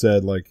articles that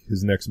said like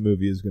his next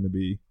movie is going to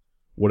be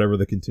whatever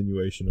the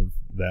continuation of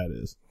that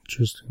is.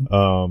 Interesting.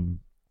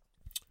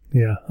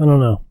 Yeah, I don't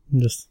know.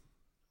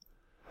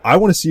 I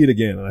want to see it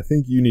again, and I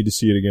think you need to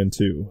see it again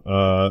too.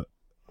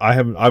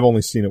 I've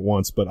only seen it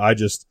once, but I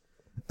just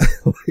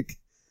like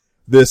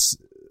this.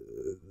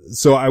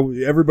 So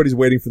everybody's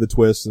waiting for the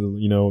twist,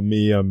 and you know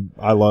me,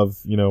 I love,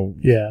 you know,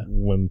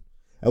 when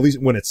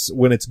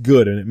it's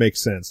good and it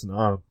makes sense, and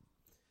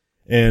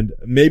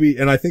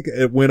I think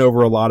it went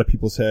over a lot of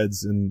people's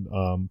heads and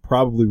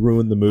probably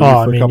ruined the movie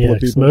for a couple of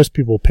people. Most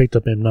people picked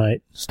up M.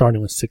 Night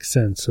starting with Sixth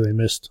Sense, so they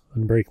missed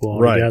Unbreakable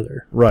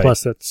altogether. Right.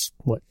 Plus, that's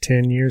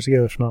 10 years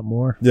ago, if not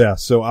more. Yeah.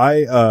 So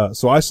I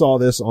saw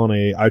this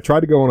I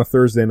tried to go on a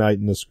Thursday night,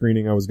 and the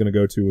screening I was going to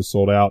go to was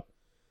sold out.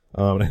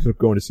 And I ended up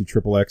going to see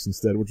Triple X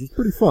instead, which was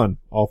pretty fun,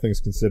 all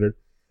things considered.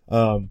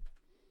 So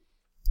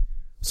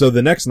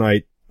the next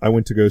night I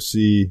went to go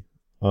see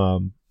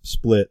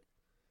Split.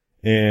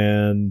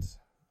 And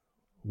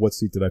what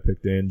seat did I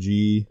pick, Dan?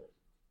 G6.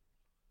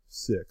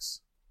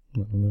 I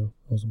don't know.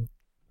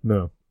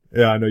 No.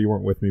 Yeah, I know you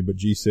weren't with me, but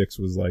G6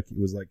 was like,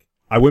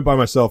 I went by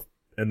myself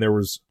and there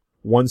was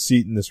one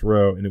seat in this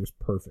row and it was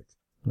perfect.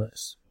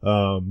 Nice.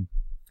 So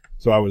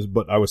I was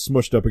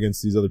smushed up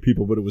against these other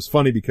people, but it was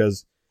funny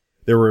because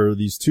there were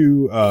these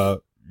two,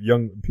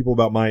 young people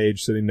about my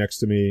age sitting next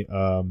to me,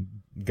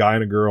 guy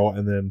and a girl,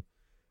 and then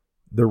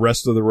the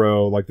rest of the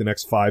row, like the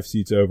next 5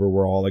 seats over,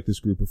 were all like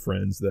this group of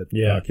friends that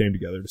came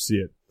together to see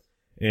it.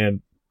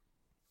 And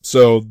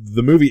so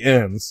the movie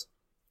ends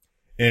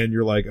and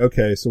you're like,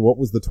 okay, so what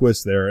was the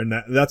twist there? And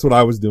that's what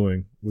I was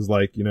doing, was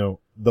like, you know,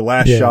 the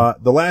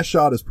last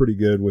shot is pretty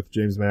good with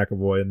James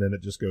McAvoy, and then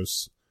it just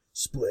goes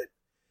split.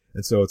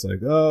 And so it's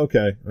like, oh,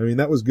 okay. I mean,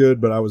 that was good,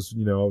 but I was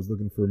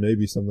looking for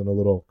maybe something a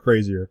little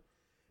crazier.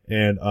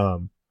 And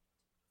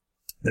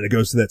then it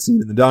goes to that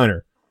scene in the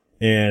diner.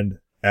 And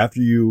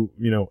after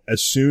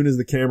as soon as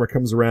the camera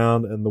comes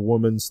around and the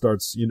woman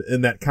starts,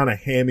 in that kind of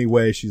hammy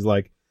way, she's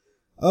like,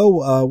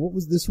 oh,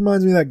 this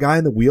reminds me of that guy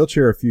in the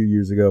wheelchair a few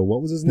years ago.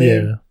 What was his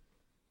name? Yeah.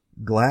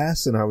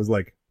 Glass? And I was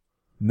like,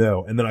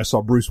 no. And then I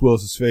saw Bruce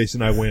Willis's face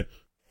and I went,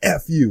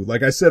 F you.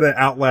 Like I said it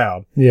out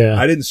loud. Yeah.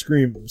 I didn't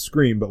scream,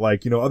 but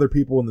like, other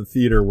people in the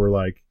theater were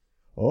like,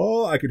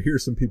 oh, I could hear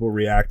some people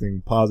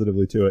reacting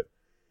positively to it.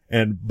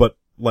 But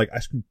like I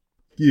screamed,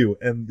 you,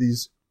 and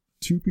these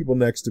two people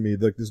next to me,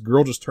 like this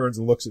girl just turns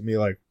and looks at me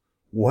like,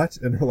 what?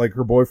 And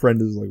her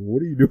boyfriend is like,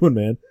 what are you doing,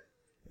 man?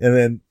 And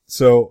then,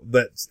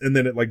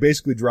 it like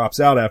basically drops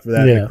out after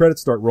that. Yeah. And the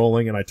credits start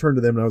rolling and I turned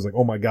to them and I was like,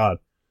 oh my God,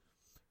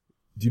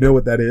 do you know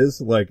what that is?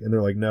 Like, and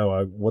they're like,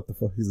 no, what the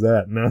fuck is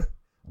that? And I'm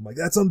like,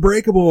 that's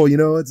Unbreakable.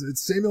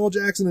 It's Samuel L.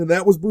 Jackson and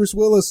that was Bruce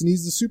Willis and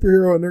he's the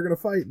superhero and they're going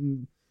to fight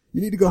and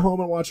you need to go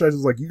home and watch. I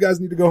was like, you guys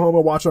need to go home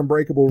and watch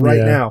Unbreakable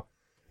right now.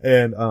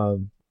 And,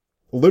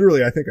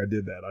 literally, I think I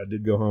did that. I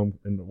did go home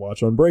and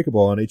watch Unbreakable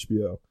on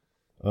HBO.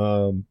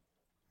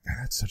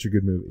 That's such a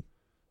good movie.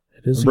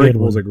 It is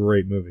Unbreakable is a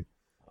great movie.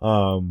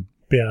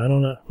 Yeah, I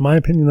don't know. My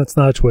opinion, that's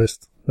not a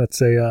twist.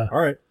 That's a, all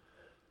right.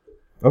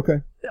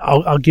 Okay.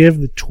 I'll give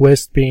the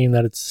twist being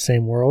that it's the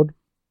same world,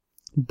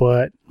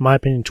 but my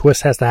opinion,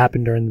 twist has to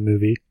happen during the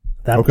movie.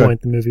 At that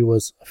point, the movie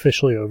was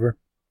officially over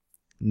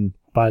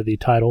by the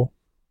title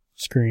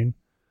screen.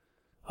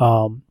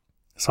 So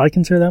I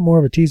consider that more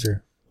of a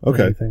teaser.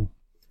 Okay.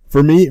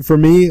 For me,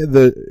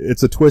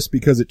 it's a twist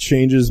because it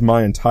changes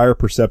my entire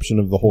perception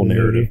of the whole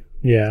narrative.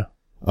 Yeah.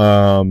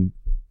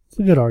 It's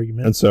a good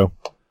argument. And so.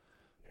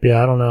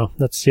 Yeah, I don't know.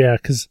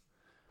 Cause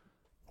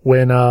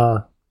when,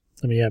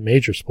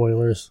 major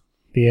spoilers,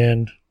 the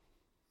end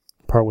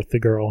part with the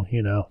girl,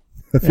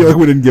 I feel like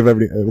we didn't give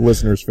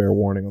listeners fair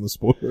warning on the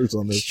spoilers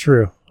on this. It's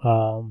true.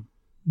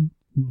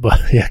 But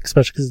yeah,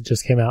 especially cause it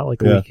just came out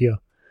like a week ago.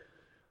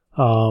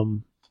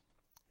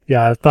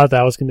 Yeah, I thought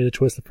that was going to be the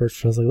twist at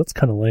first. I was like, that's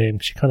kind of lame.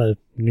 She kind of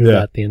knew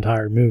that the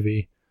entire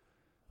movie.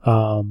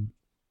 Although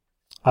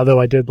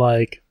I did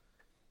like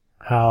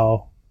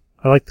how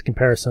I like the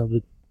comparison of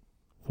the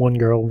one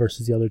girl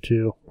versus the other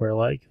two, where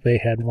like they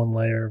had one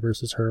layer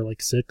versus her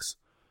like 6,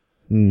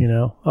 But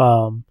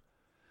I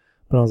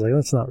was like,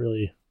 that's not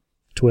really a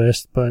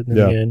twist, but then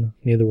again,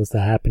 neither was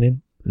the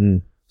happening.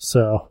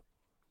 So,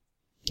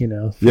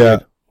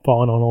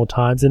 falling on old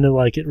times. And then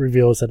like it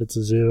reveals that it's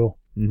a zoo.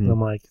 And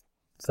I'm like,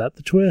 is that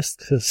the twist?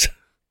 Because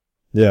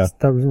that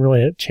doesn't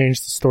really change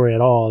the story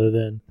at all, other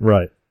than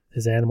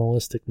his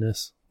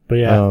animalisticness.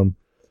 But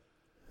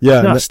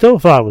I still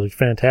thought it was a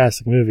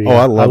fantastic movie. Oh,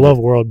 I love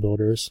world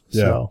builders.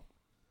 Yeah.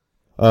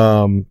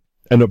 So,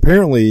 and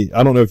apparently,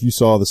 I don't know if you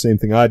saw the same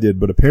thing I did,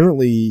 but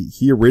apparently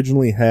he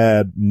originally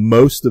had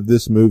most of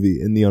this movie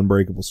in the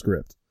Unbreakable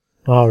script.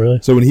 Oh, really?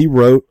 So when he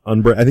wrote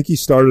I think he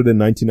started in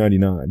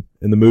 1999,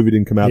 and the movie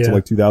didn't come out till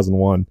like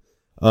 2001.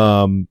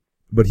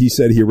 But he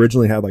said he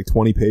originally had like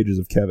 20 pages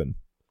of Kevin.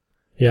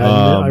 Yeah,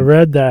 I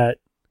read that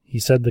he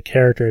said the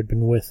character had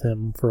been with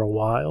him for a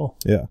while.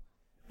 Yeah.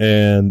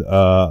 And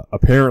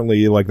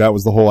apparently, like, that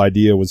was the whole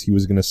idea, was he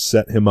was going to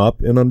set him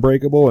up in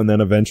Unbreakable and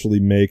then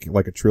eventually make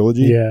like a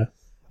trilogy. Yeah.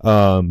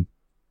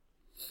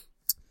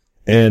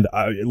 And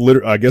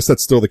I guess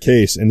that's still the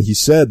case. And he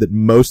said that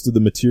most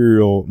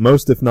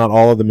if not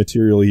all of the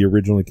material he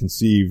originally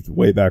conceived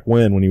way back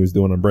when he was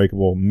doing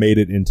Unbreakable made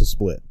it into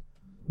Split.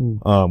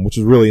 Which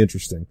is really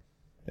interesting.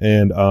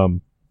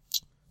 And,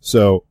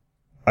 so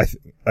I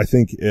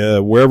think,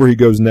 wherever he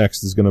goes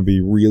next is going to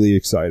be really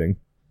exciting.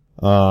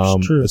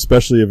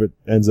 Especially if it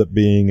ends up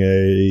being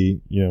a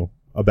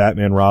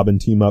Batman Robin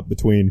team up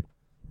between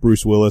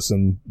Bruce Willis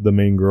and the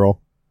main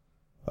girl,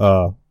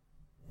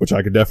 which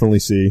I could definitely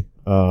see.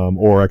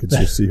 Or I could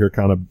just see her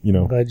kind of,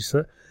 Glad you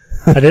said.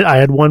 I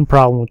had one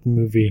problem with the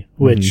movie,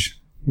 which,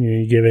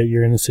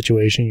 you're in a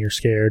situation, you're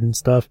scared and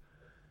stuff.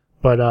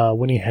 But,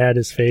 when he had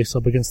his face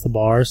up against the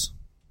bars,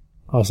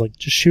 I was like,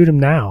 just shoot him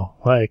now.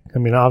 Like, I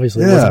mean,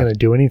 obviously it wasn't going to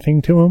do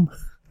anything to him.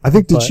 I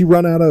think, did she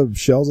run out of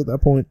shells at that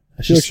point?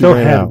 She still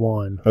had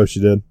one. Oh,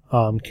 she did?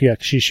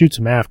 She shoots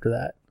him after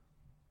that.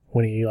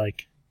 When he,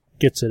 like,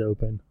 gets it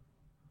open.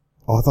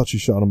 Oh, I thought she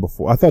shot him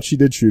before. I thought she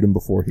did shoot him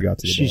before he got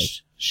to the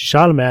bars. She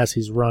shot him as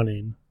he's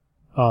running.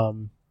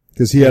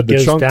 Because he had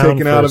the chunk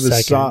taken out of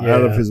his out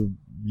of his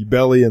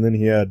belly, and then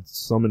he had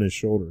some in his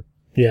shoulder.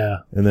 Yeah.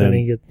 And then,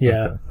 okay. I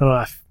don't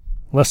know,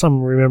 unless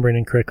I'm remembering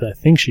incorrectly, I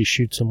think she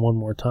shoots him one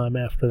more time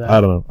after that.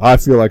 I don't know. I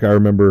feel like I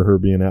remember her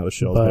being out of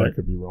shells, but I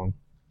could be wrong.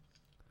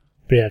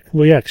 But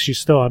cause she's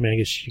still, I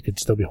guess she could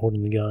still be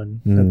holding the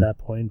gun at that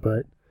point,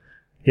 but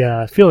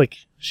I feel like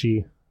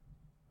I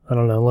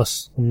don't know,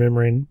 unless I'm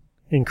remembering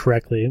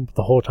incorrectly,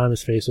 the whole time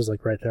his face was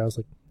like right there, I was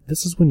like,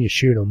 this is when you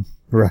shoot him.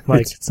 Right.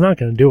 Like, it's not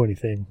going to do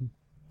anything.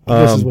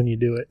 This is when you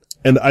do it.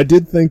 And I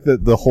did think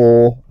that the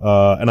whole,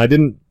 and I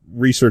didn't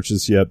research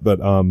this yet, but,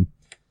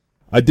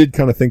 I did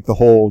kind of think the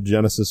whole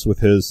genesis with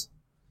his,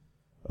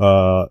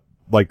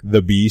 like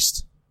the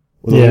Beast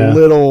was a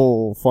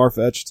little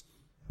far-fetched.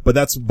 But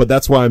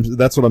that's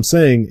what I'm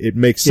saying. It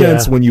makes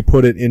sense when you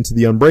put it into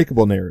the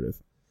Unbreakable narrative.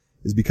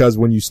 is because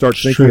when you start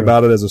thinking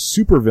about it as a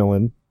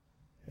supervillain,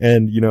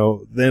 and, you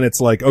know, then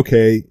it's like,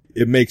 okay,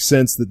 it makes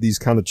sense that these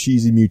kind of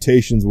cheesy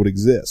mutations would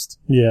exist.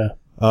 Yeah.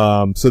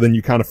 So then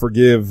you kind of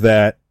forgive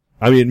that.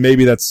 I mean,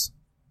 maybe that's,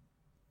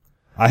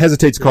 I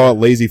hesitate to call it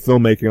lazy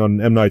filmmaking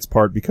on M. Night's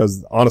part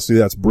because honestly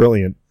that's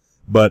brilliant.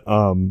 But,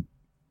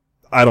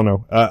 I don't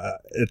know.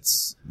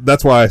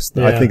 That's why I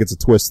think it's a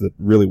twist that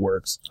really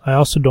works. I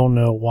also don't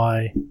know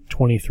why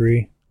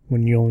 23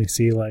 when you only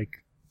see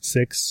like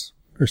 6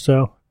 or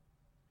so.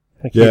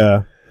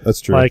 Yeah, that's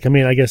true. Like, I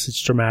mean, I guess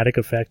it's dramatic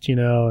effect, you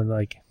know, and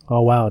like,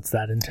 oh wow, it's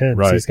that intense.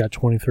 Right. He's got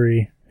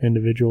 23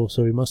 individuals,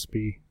 so he must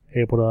be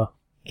able to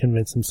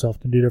convince himself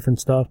to do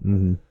different stuff.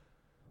 Mm-hmm.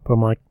 But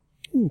I'm like,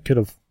 could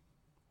have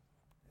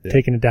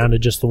taken it down to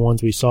just the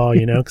ones we saw,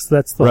 you know, because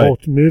that's the whole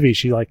movie.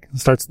 She like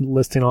starts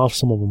listing off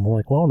some of them. I'm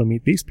like, well, I want to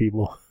meet these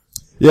people.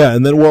 Yeah,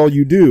 and then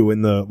you do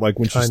in the like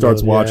when she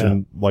starts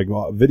watching like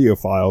video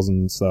files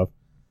and stuff.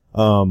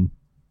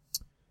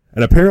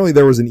 And apparently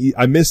there was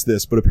I missed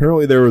this, but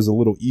apparently there was a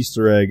little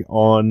Easter egg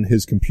on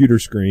his computer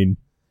screen.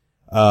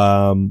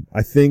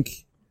 I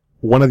think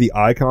one of the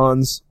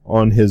icons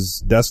on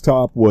his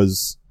desktop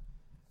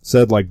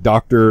said like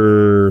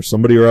Dr.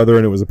 somebody or other,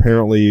 and it was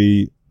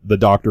apparently the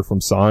doctor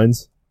from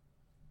Signs.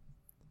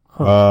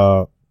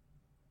 Huh.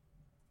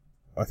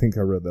 I think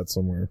I read that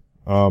somewhere.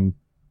 But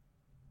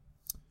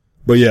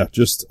yeah,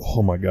 just,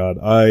 oh my God.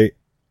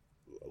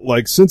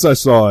 Since I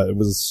saw it,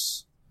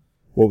 this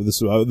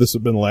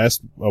have been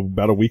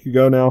about a week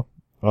ago now.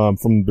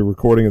 From the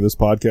recording of this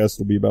podcast,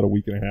 it'll be about a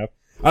week and a half.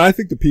 I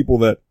think the people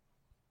that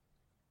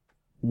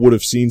would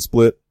have seen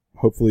Split,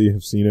 hopefully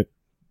have seen it,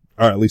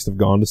 or at least have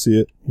gone to see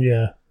it.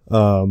 Yeah.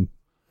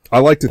 I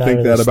like to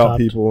think that about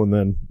people, and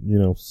then, you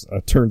know,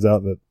 it turns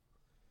out that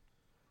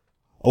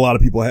a lot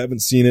of people haven't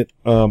seen it.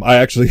 I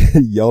actually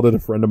yelled at a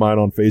friend of mine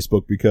on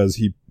Facebook because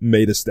he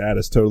made a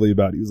status totally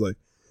about it. He was like,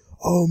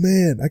 oh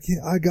man,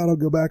 I gotta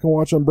go back and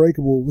watch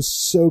Unbreakable. It was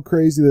so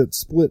crazy that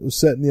Split was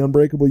set in the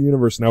Unbreakable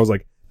universe. And I was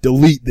like,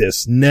 delete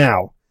this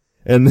now.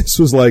 And this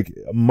was like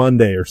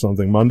Monday or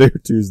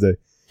Tuesday.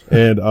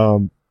 And,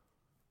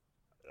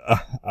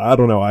 I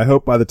don't know. I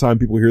hope by the time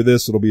people hear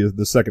this, it'll be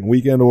the second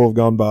weekend will have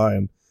gone by,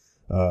 and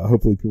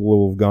hopefully people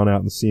will have gone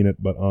out and seen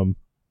it. But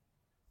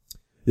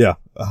yeah,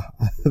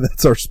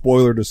 that's our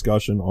spoiler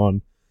discussion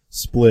on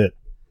Split.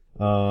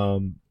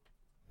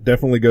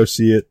 Definitely go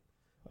see it.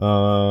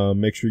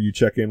 Make sure you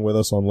check in with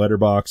us on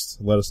Letterboxd.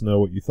 Let us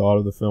know what you thought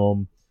of the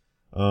film.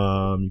 You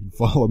can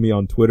follow me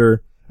on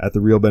Twitter at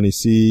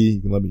 @TheRealBennyC.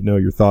 You can let me know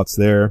your thoughts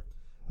there.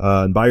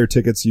 And buy your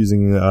tickets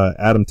using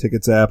Atom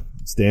Tickets app.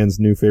 It's Dan's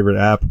new favorite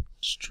app.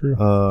 It's true.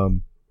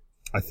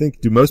 I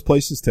think, do most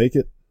places take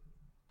it?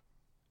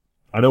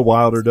 I know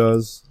Wilder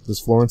does. Does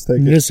Florence take it?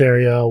 In this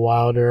area,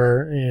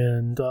 Wilder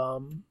and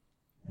the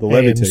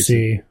Levy AMC. takes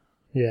it.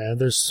 Yeah,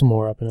 there's some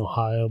more up in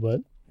Ohio,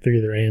 but they're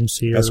either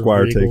AMC or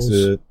Esquire Regals. takes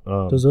it.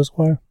 Does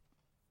Esquire?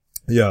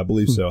 Yeah, I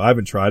believe so. I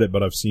haven't tried it,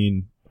 but I've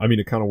seen, I mean,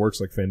 it kind of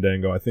works like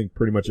Fandango. I think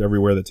pretty much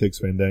everywhere that takes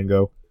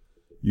Fandango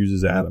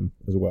uses Atom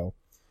as well.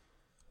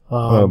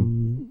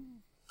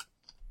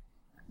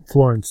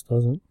 Florence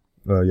doesn't.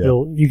 Yeah.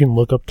 You can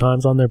look up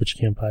times on there, but you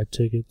can't buy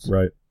tickets.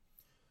 Right.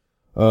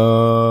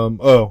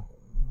 Another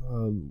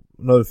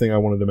thing I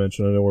wanted to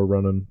mention, I know we're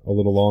running a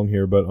little long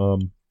here, but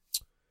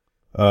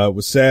it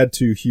was sad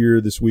to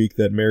hear this week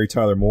that Mary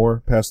Tyler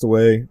Moore passed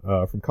away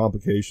from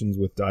complications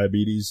with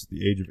diabetes at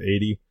the age of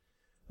 80.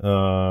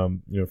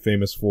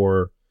 Famous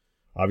for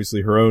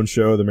obviously her own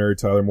show, the Mary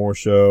Tyler Moore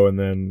Show, and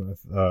then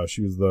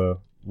she was the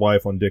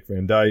wife on Dick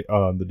Van Dyke,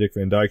 the Dick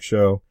Van Dyke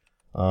Show.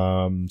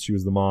 She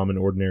was the mom in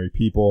Ordinary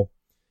People.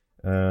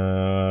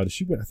 I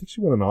think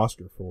she won an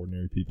Oscar for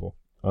Ordinary People.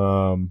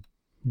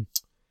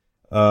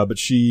 But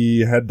she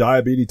had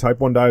type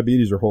 1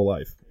 diabetes her whole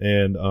life.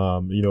 And,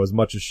 as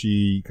much as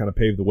she kind of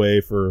paved the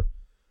way for,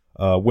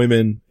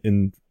 women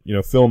in,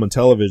 film and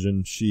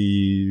television,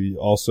 she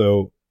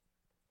also,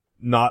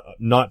 not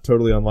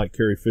totally unlike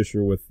Carrie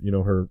Fisher with,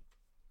 her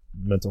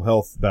mental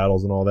health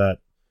battles and all that.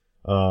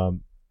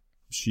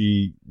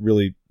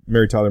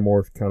 Mary Tyler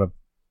Moore kind of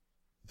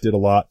did a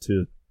lot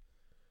to,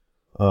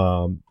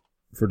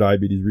 for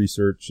diabetes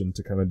research and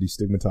to kind of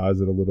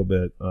destigmatize it a little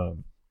bit.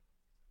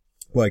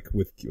 Like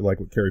what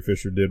Carrie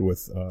Fisher did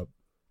with,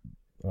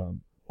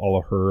 all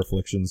of her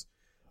afflictions.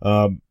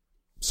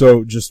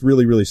 So just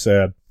really, really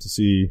sad to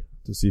see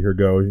her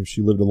go.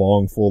 She lived a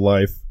long, full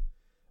life.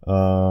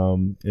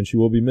 And she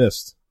will be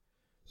missed.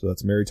 So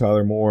that's Mary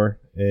Tyler Moore.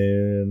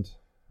 And,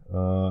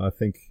 I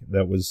think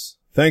that was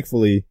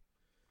thankfully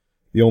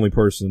the only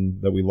person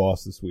that we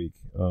lost this week,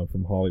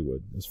 from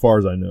Hollywood, as far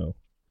as I know.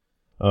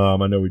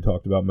 I know we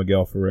talked about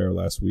Miguel Ferrer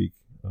last week,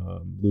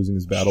 losing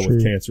his battle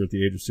with cancer at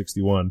the age of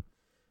 61.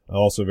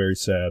 Also very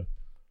sad.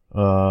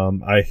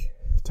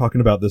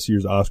 Talking about this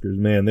year's Oscars,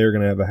 man, they're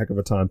going to have a heck of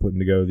a time putting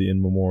together the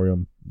In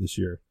Memoriam this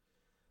year.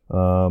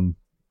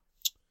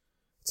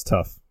 It's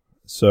tough.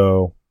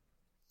 So,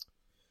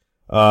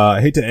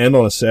 I hate to end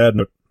on a sad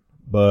note,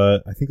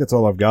 but I think that's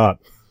all I've got.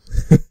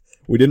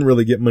 We didn't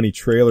really get many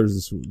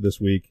trailers this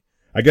week.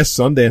 I guess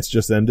Sundance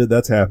just ended.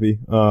 That's happy.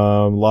 A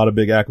lot of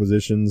big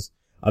acquisitions.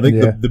 I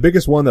think the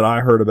biggest one that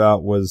I heard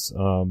about was,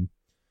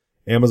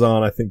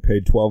 Amazon, I think,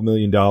 paid $12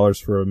 million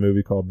for a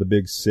movie called The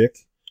Big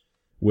Sick,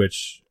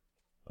 which,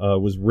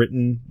 was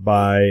written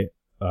by,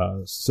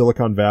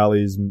 Silicon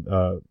Valley's,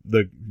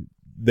 the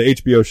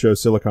HBO show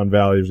Silicon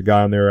Valley. There's a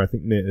guy on there. I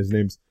think his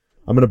name's,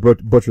 I'm going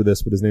to butcher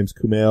this, but his name's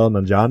Kumail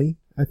Nanjiani,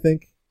 I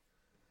think.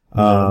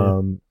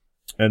 And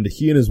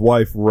he and his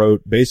wife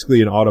wrote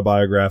basically an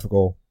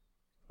autobiographical,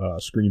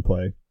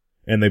 screenplay,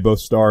 and they both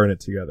star in it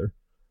together.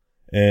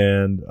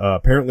 And,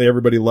 apparently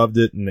everybody loved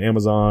it, and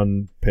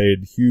Amazon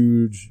paid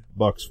huge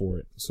bucks for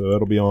it. So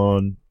it'll be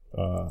on,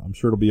 I'm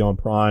sure it'll be on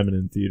Prime and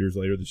in theaters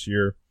later this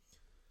year.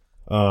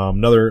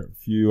 Another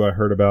few I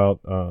heard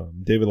about,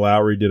 David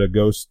Lowery did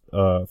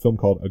a film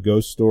called A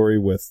Ghost Story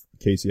with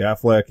Casey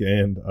Affleck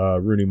and,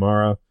 Rooney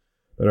Mara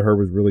that I heard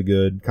was really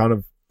good. Kind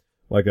of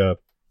like a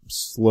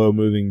slow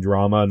moving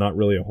drama, not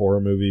really a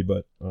horror movie,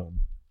 but,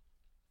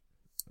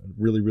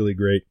 really, really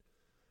great.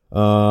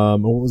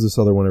 What was this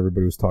other one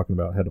everybody was talking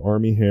about? Had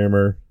Armie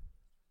Hammer.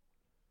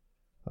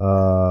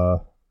 I'm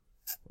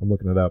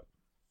looking it up.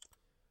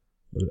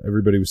 But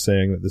everybody was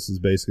saying that this is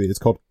basically,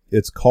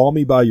 it's Call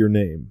Me By Your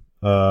Name.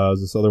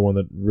 Is this other one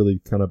that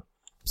really kind of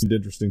seemed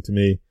interesting to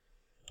me.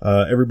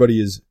 Everybody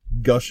is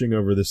gushing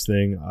over this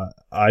thing.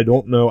 I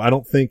don't know. I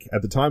don't think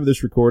at the time of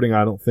this recording,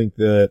 I don't think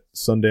that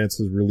Sundance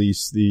has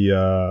released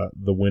the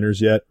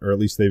winners yet, or at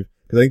least because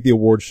I think the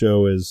award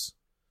show is,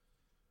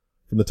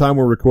 from the time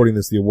we're recording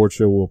this, the award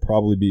show will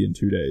probably be in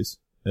 2 days,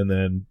 and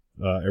then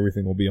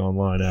everything will be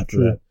online after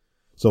that.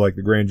 So like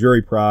the grand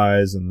jury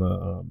prize and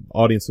the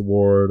audience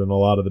award and a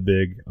lot of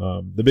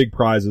the big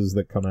prizes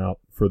that come out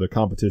for the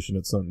competition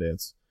at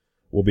Sundance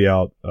will be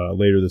out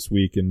later this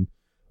week, and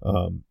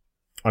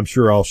I'm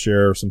sure I'll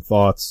share some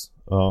thoughts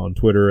on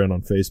Twitter and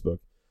on Facebook.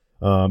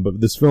 But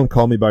this film,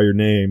 Call Me By Your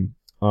Name,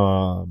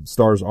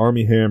 stars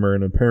Armie Hammer,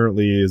 and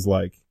apparently is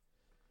like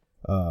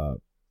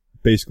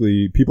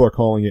basically, people are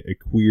calling it a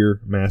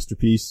queer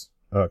masterpiece,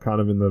 kind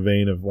of in the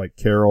vein of like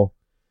Carol,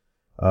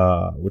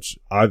 which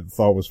I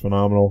thought was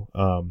phenomenal.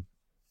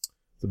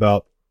 It's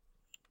about,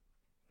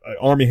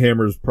 Armie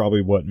Hammer's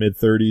probably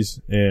mid-30s,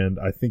 and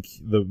I think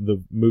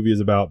the movie is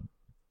about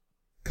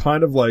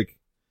kind of like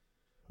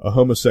a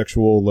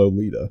homosexual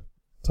Lolita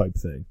type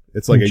thing.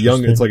 It's like a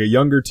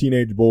younger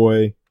teenage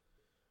boy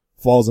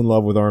falls in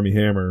love with Armie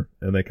Hammer,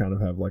 and they kind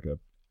of have like a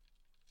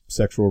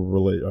sexual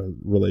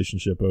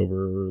relationship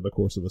over the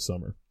course of a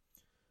summer.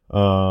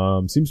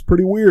 Seems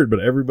pretty weird,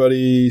 but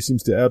everybody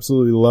seems to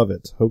absolutely love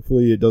it.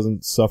 Hopefully it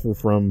doesn't suffer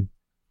from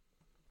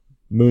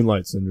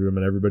Moonlight syndrome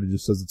and everybody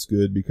just says it's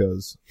good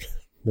because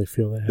they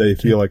feel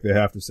like they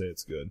have to say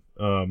it's good.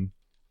 I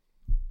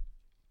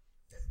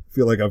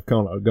feel like I've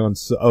gone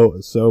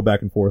so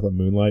back and forth on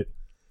Moonlight.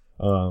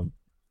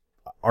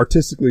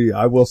 Artistically,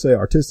 I will say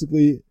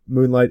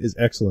Moonlight is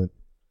excellent.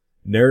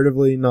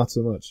 Narratively, not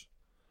so much.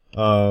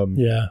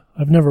 Yeah,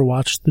 I've never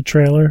watched the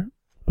trailer,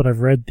 but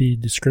I've read the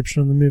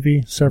description of the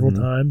movie several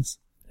times,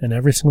 and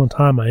every single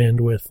time I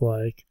end with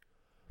like,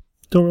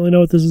 don't really know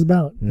what this is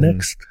about.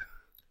 Next.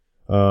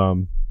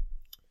 So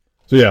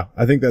yeah,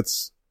 I think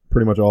that's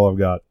pretty much all I've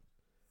got.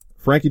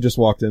 Frankie just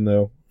walked in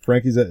though.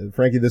 Frankie,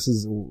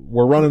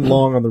 we're running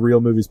long on the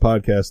Real Movies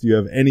podcast. Do you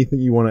have anything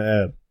you want to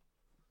add?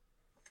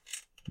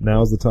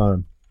 Now's the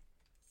time.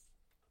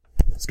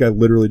 This guy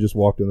literally just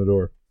walked in the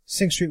door.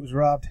 Sing Street was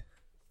robbed.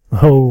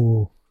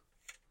 Oh.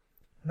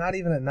 Not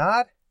even a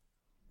nod?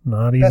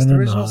 Not even Best a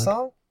original nod.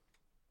 song?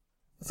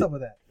 What's up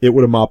with that? It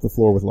would have mopped the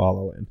floor with La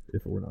La Land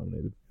if it were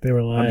nominated. They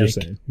were like, I'm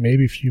just saying.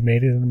 Maybe if you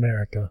made it in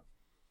America.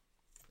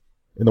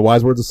 In the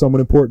wise words of someone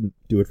important,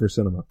 do it for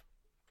cinema.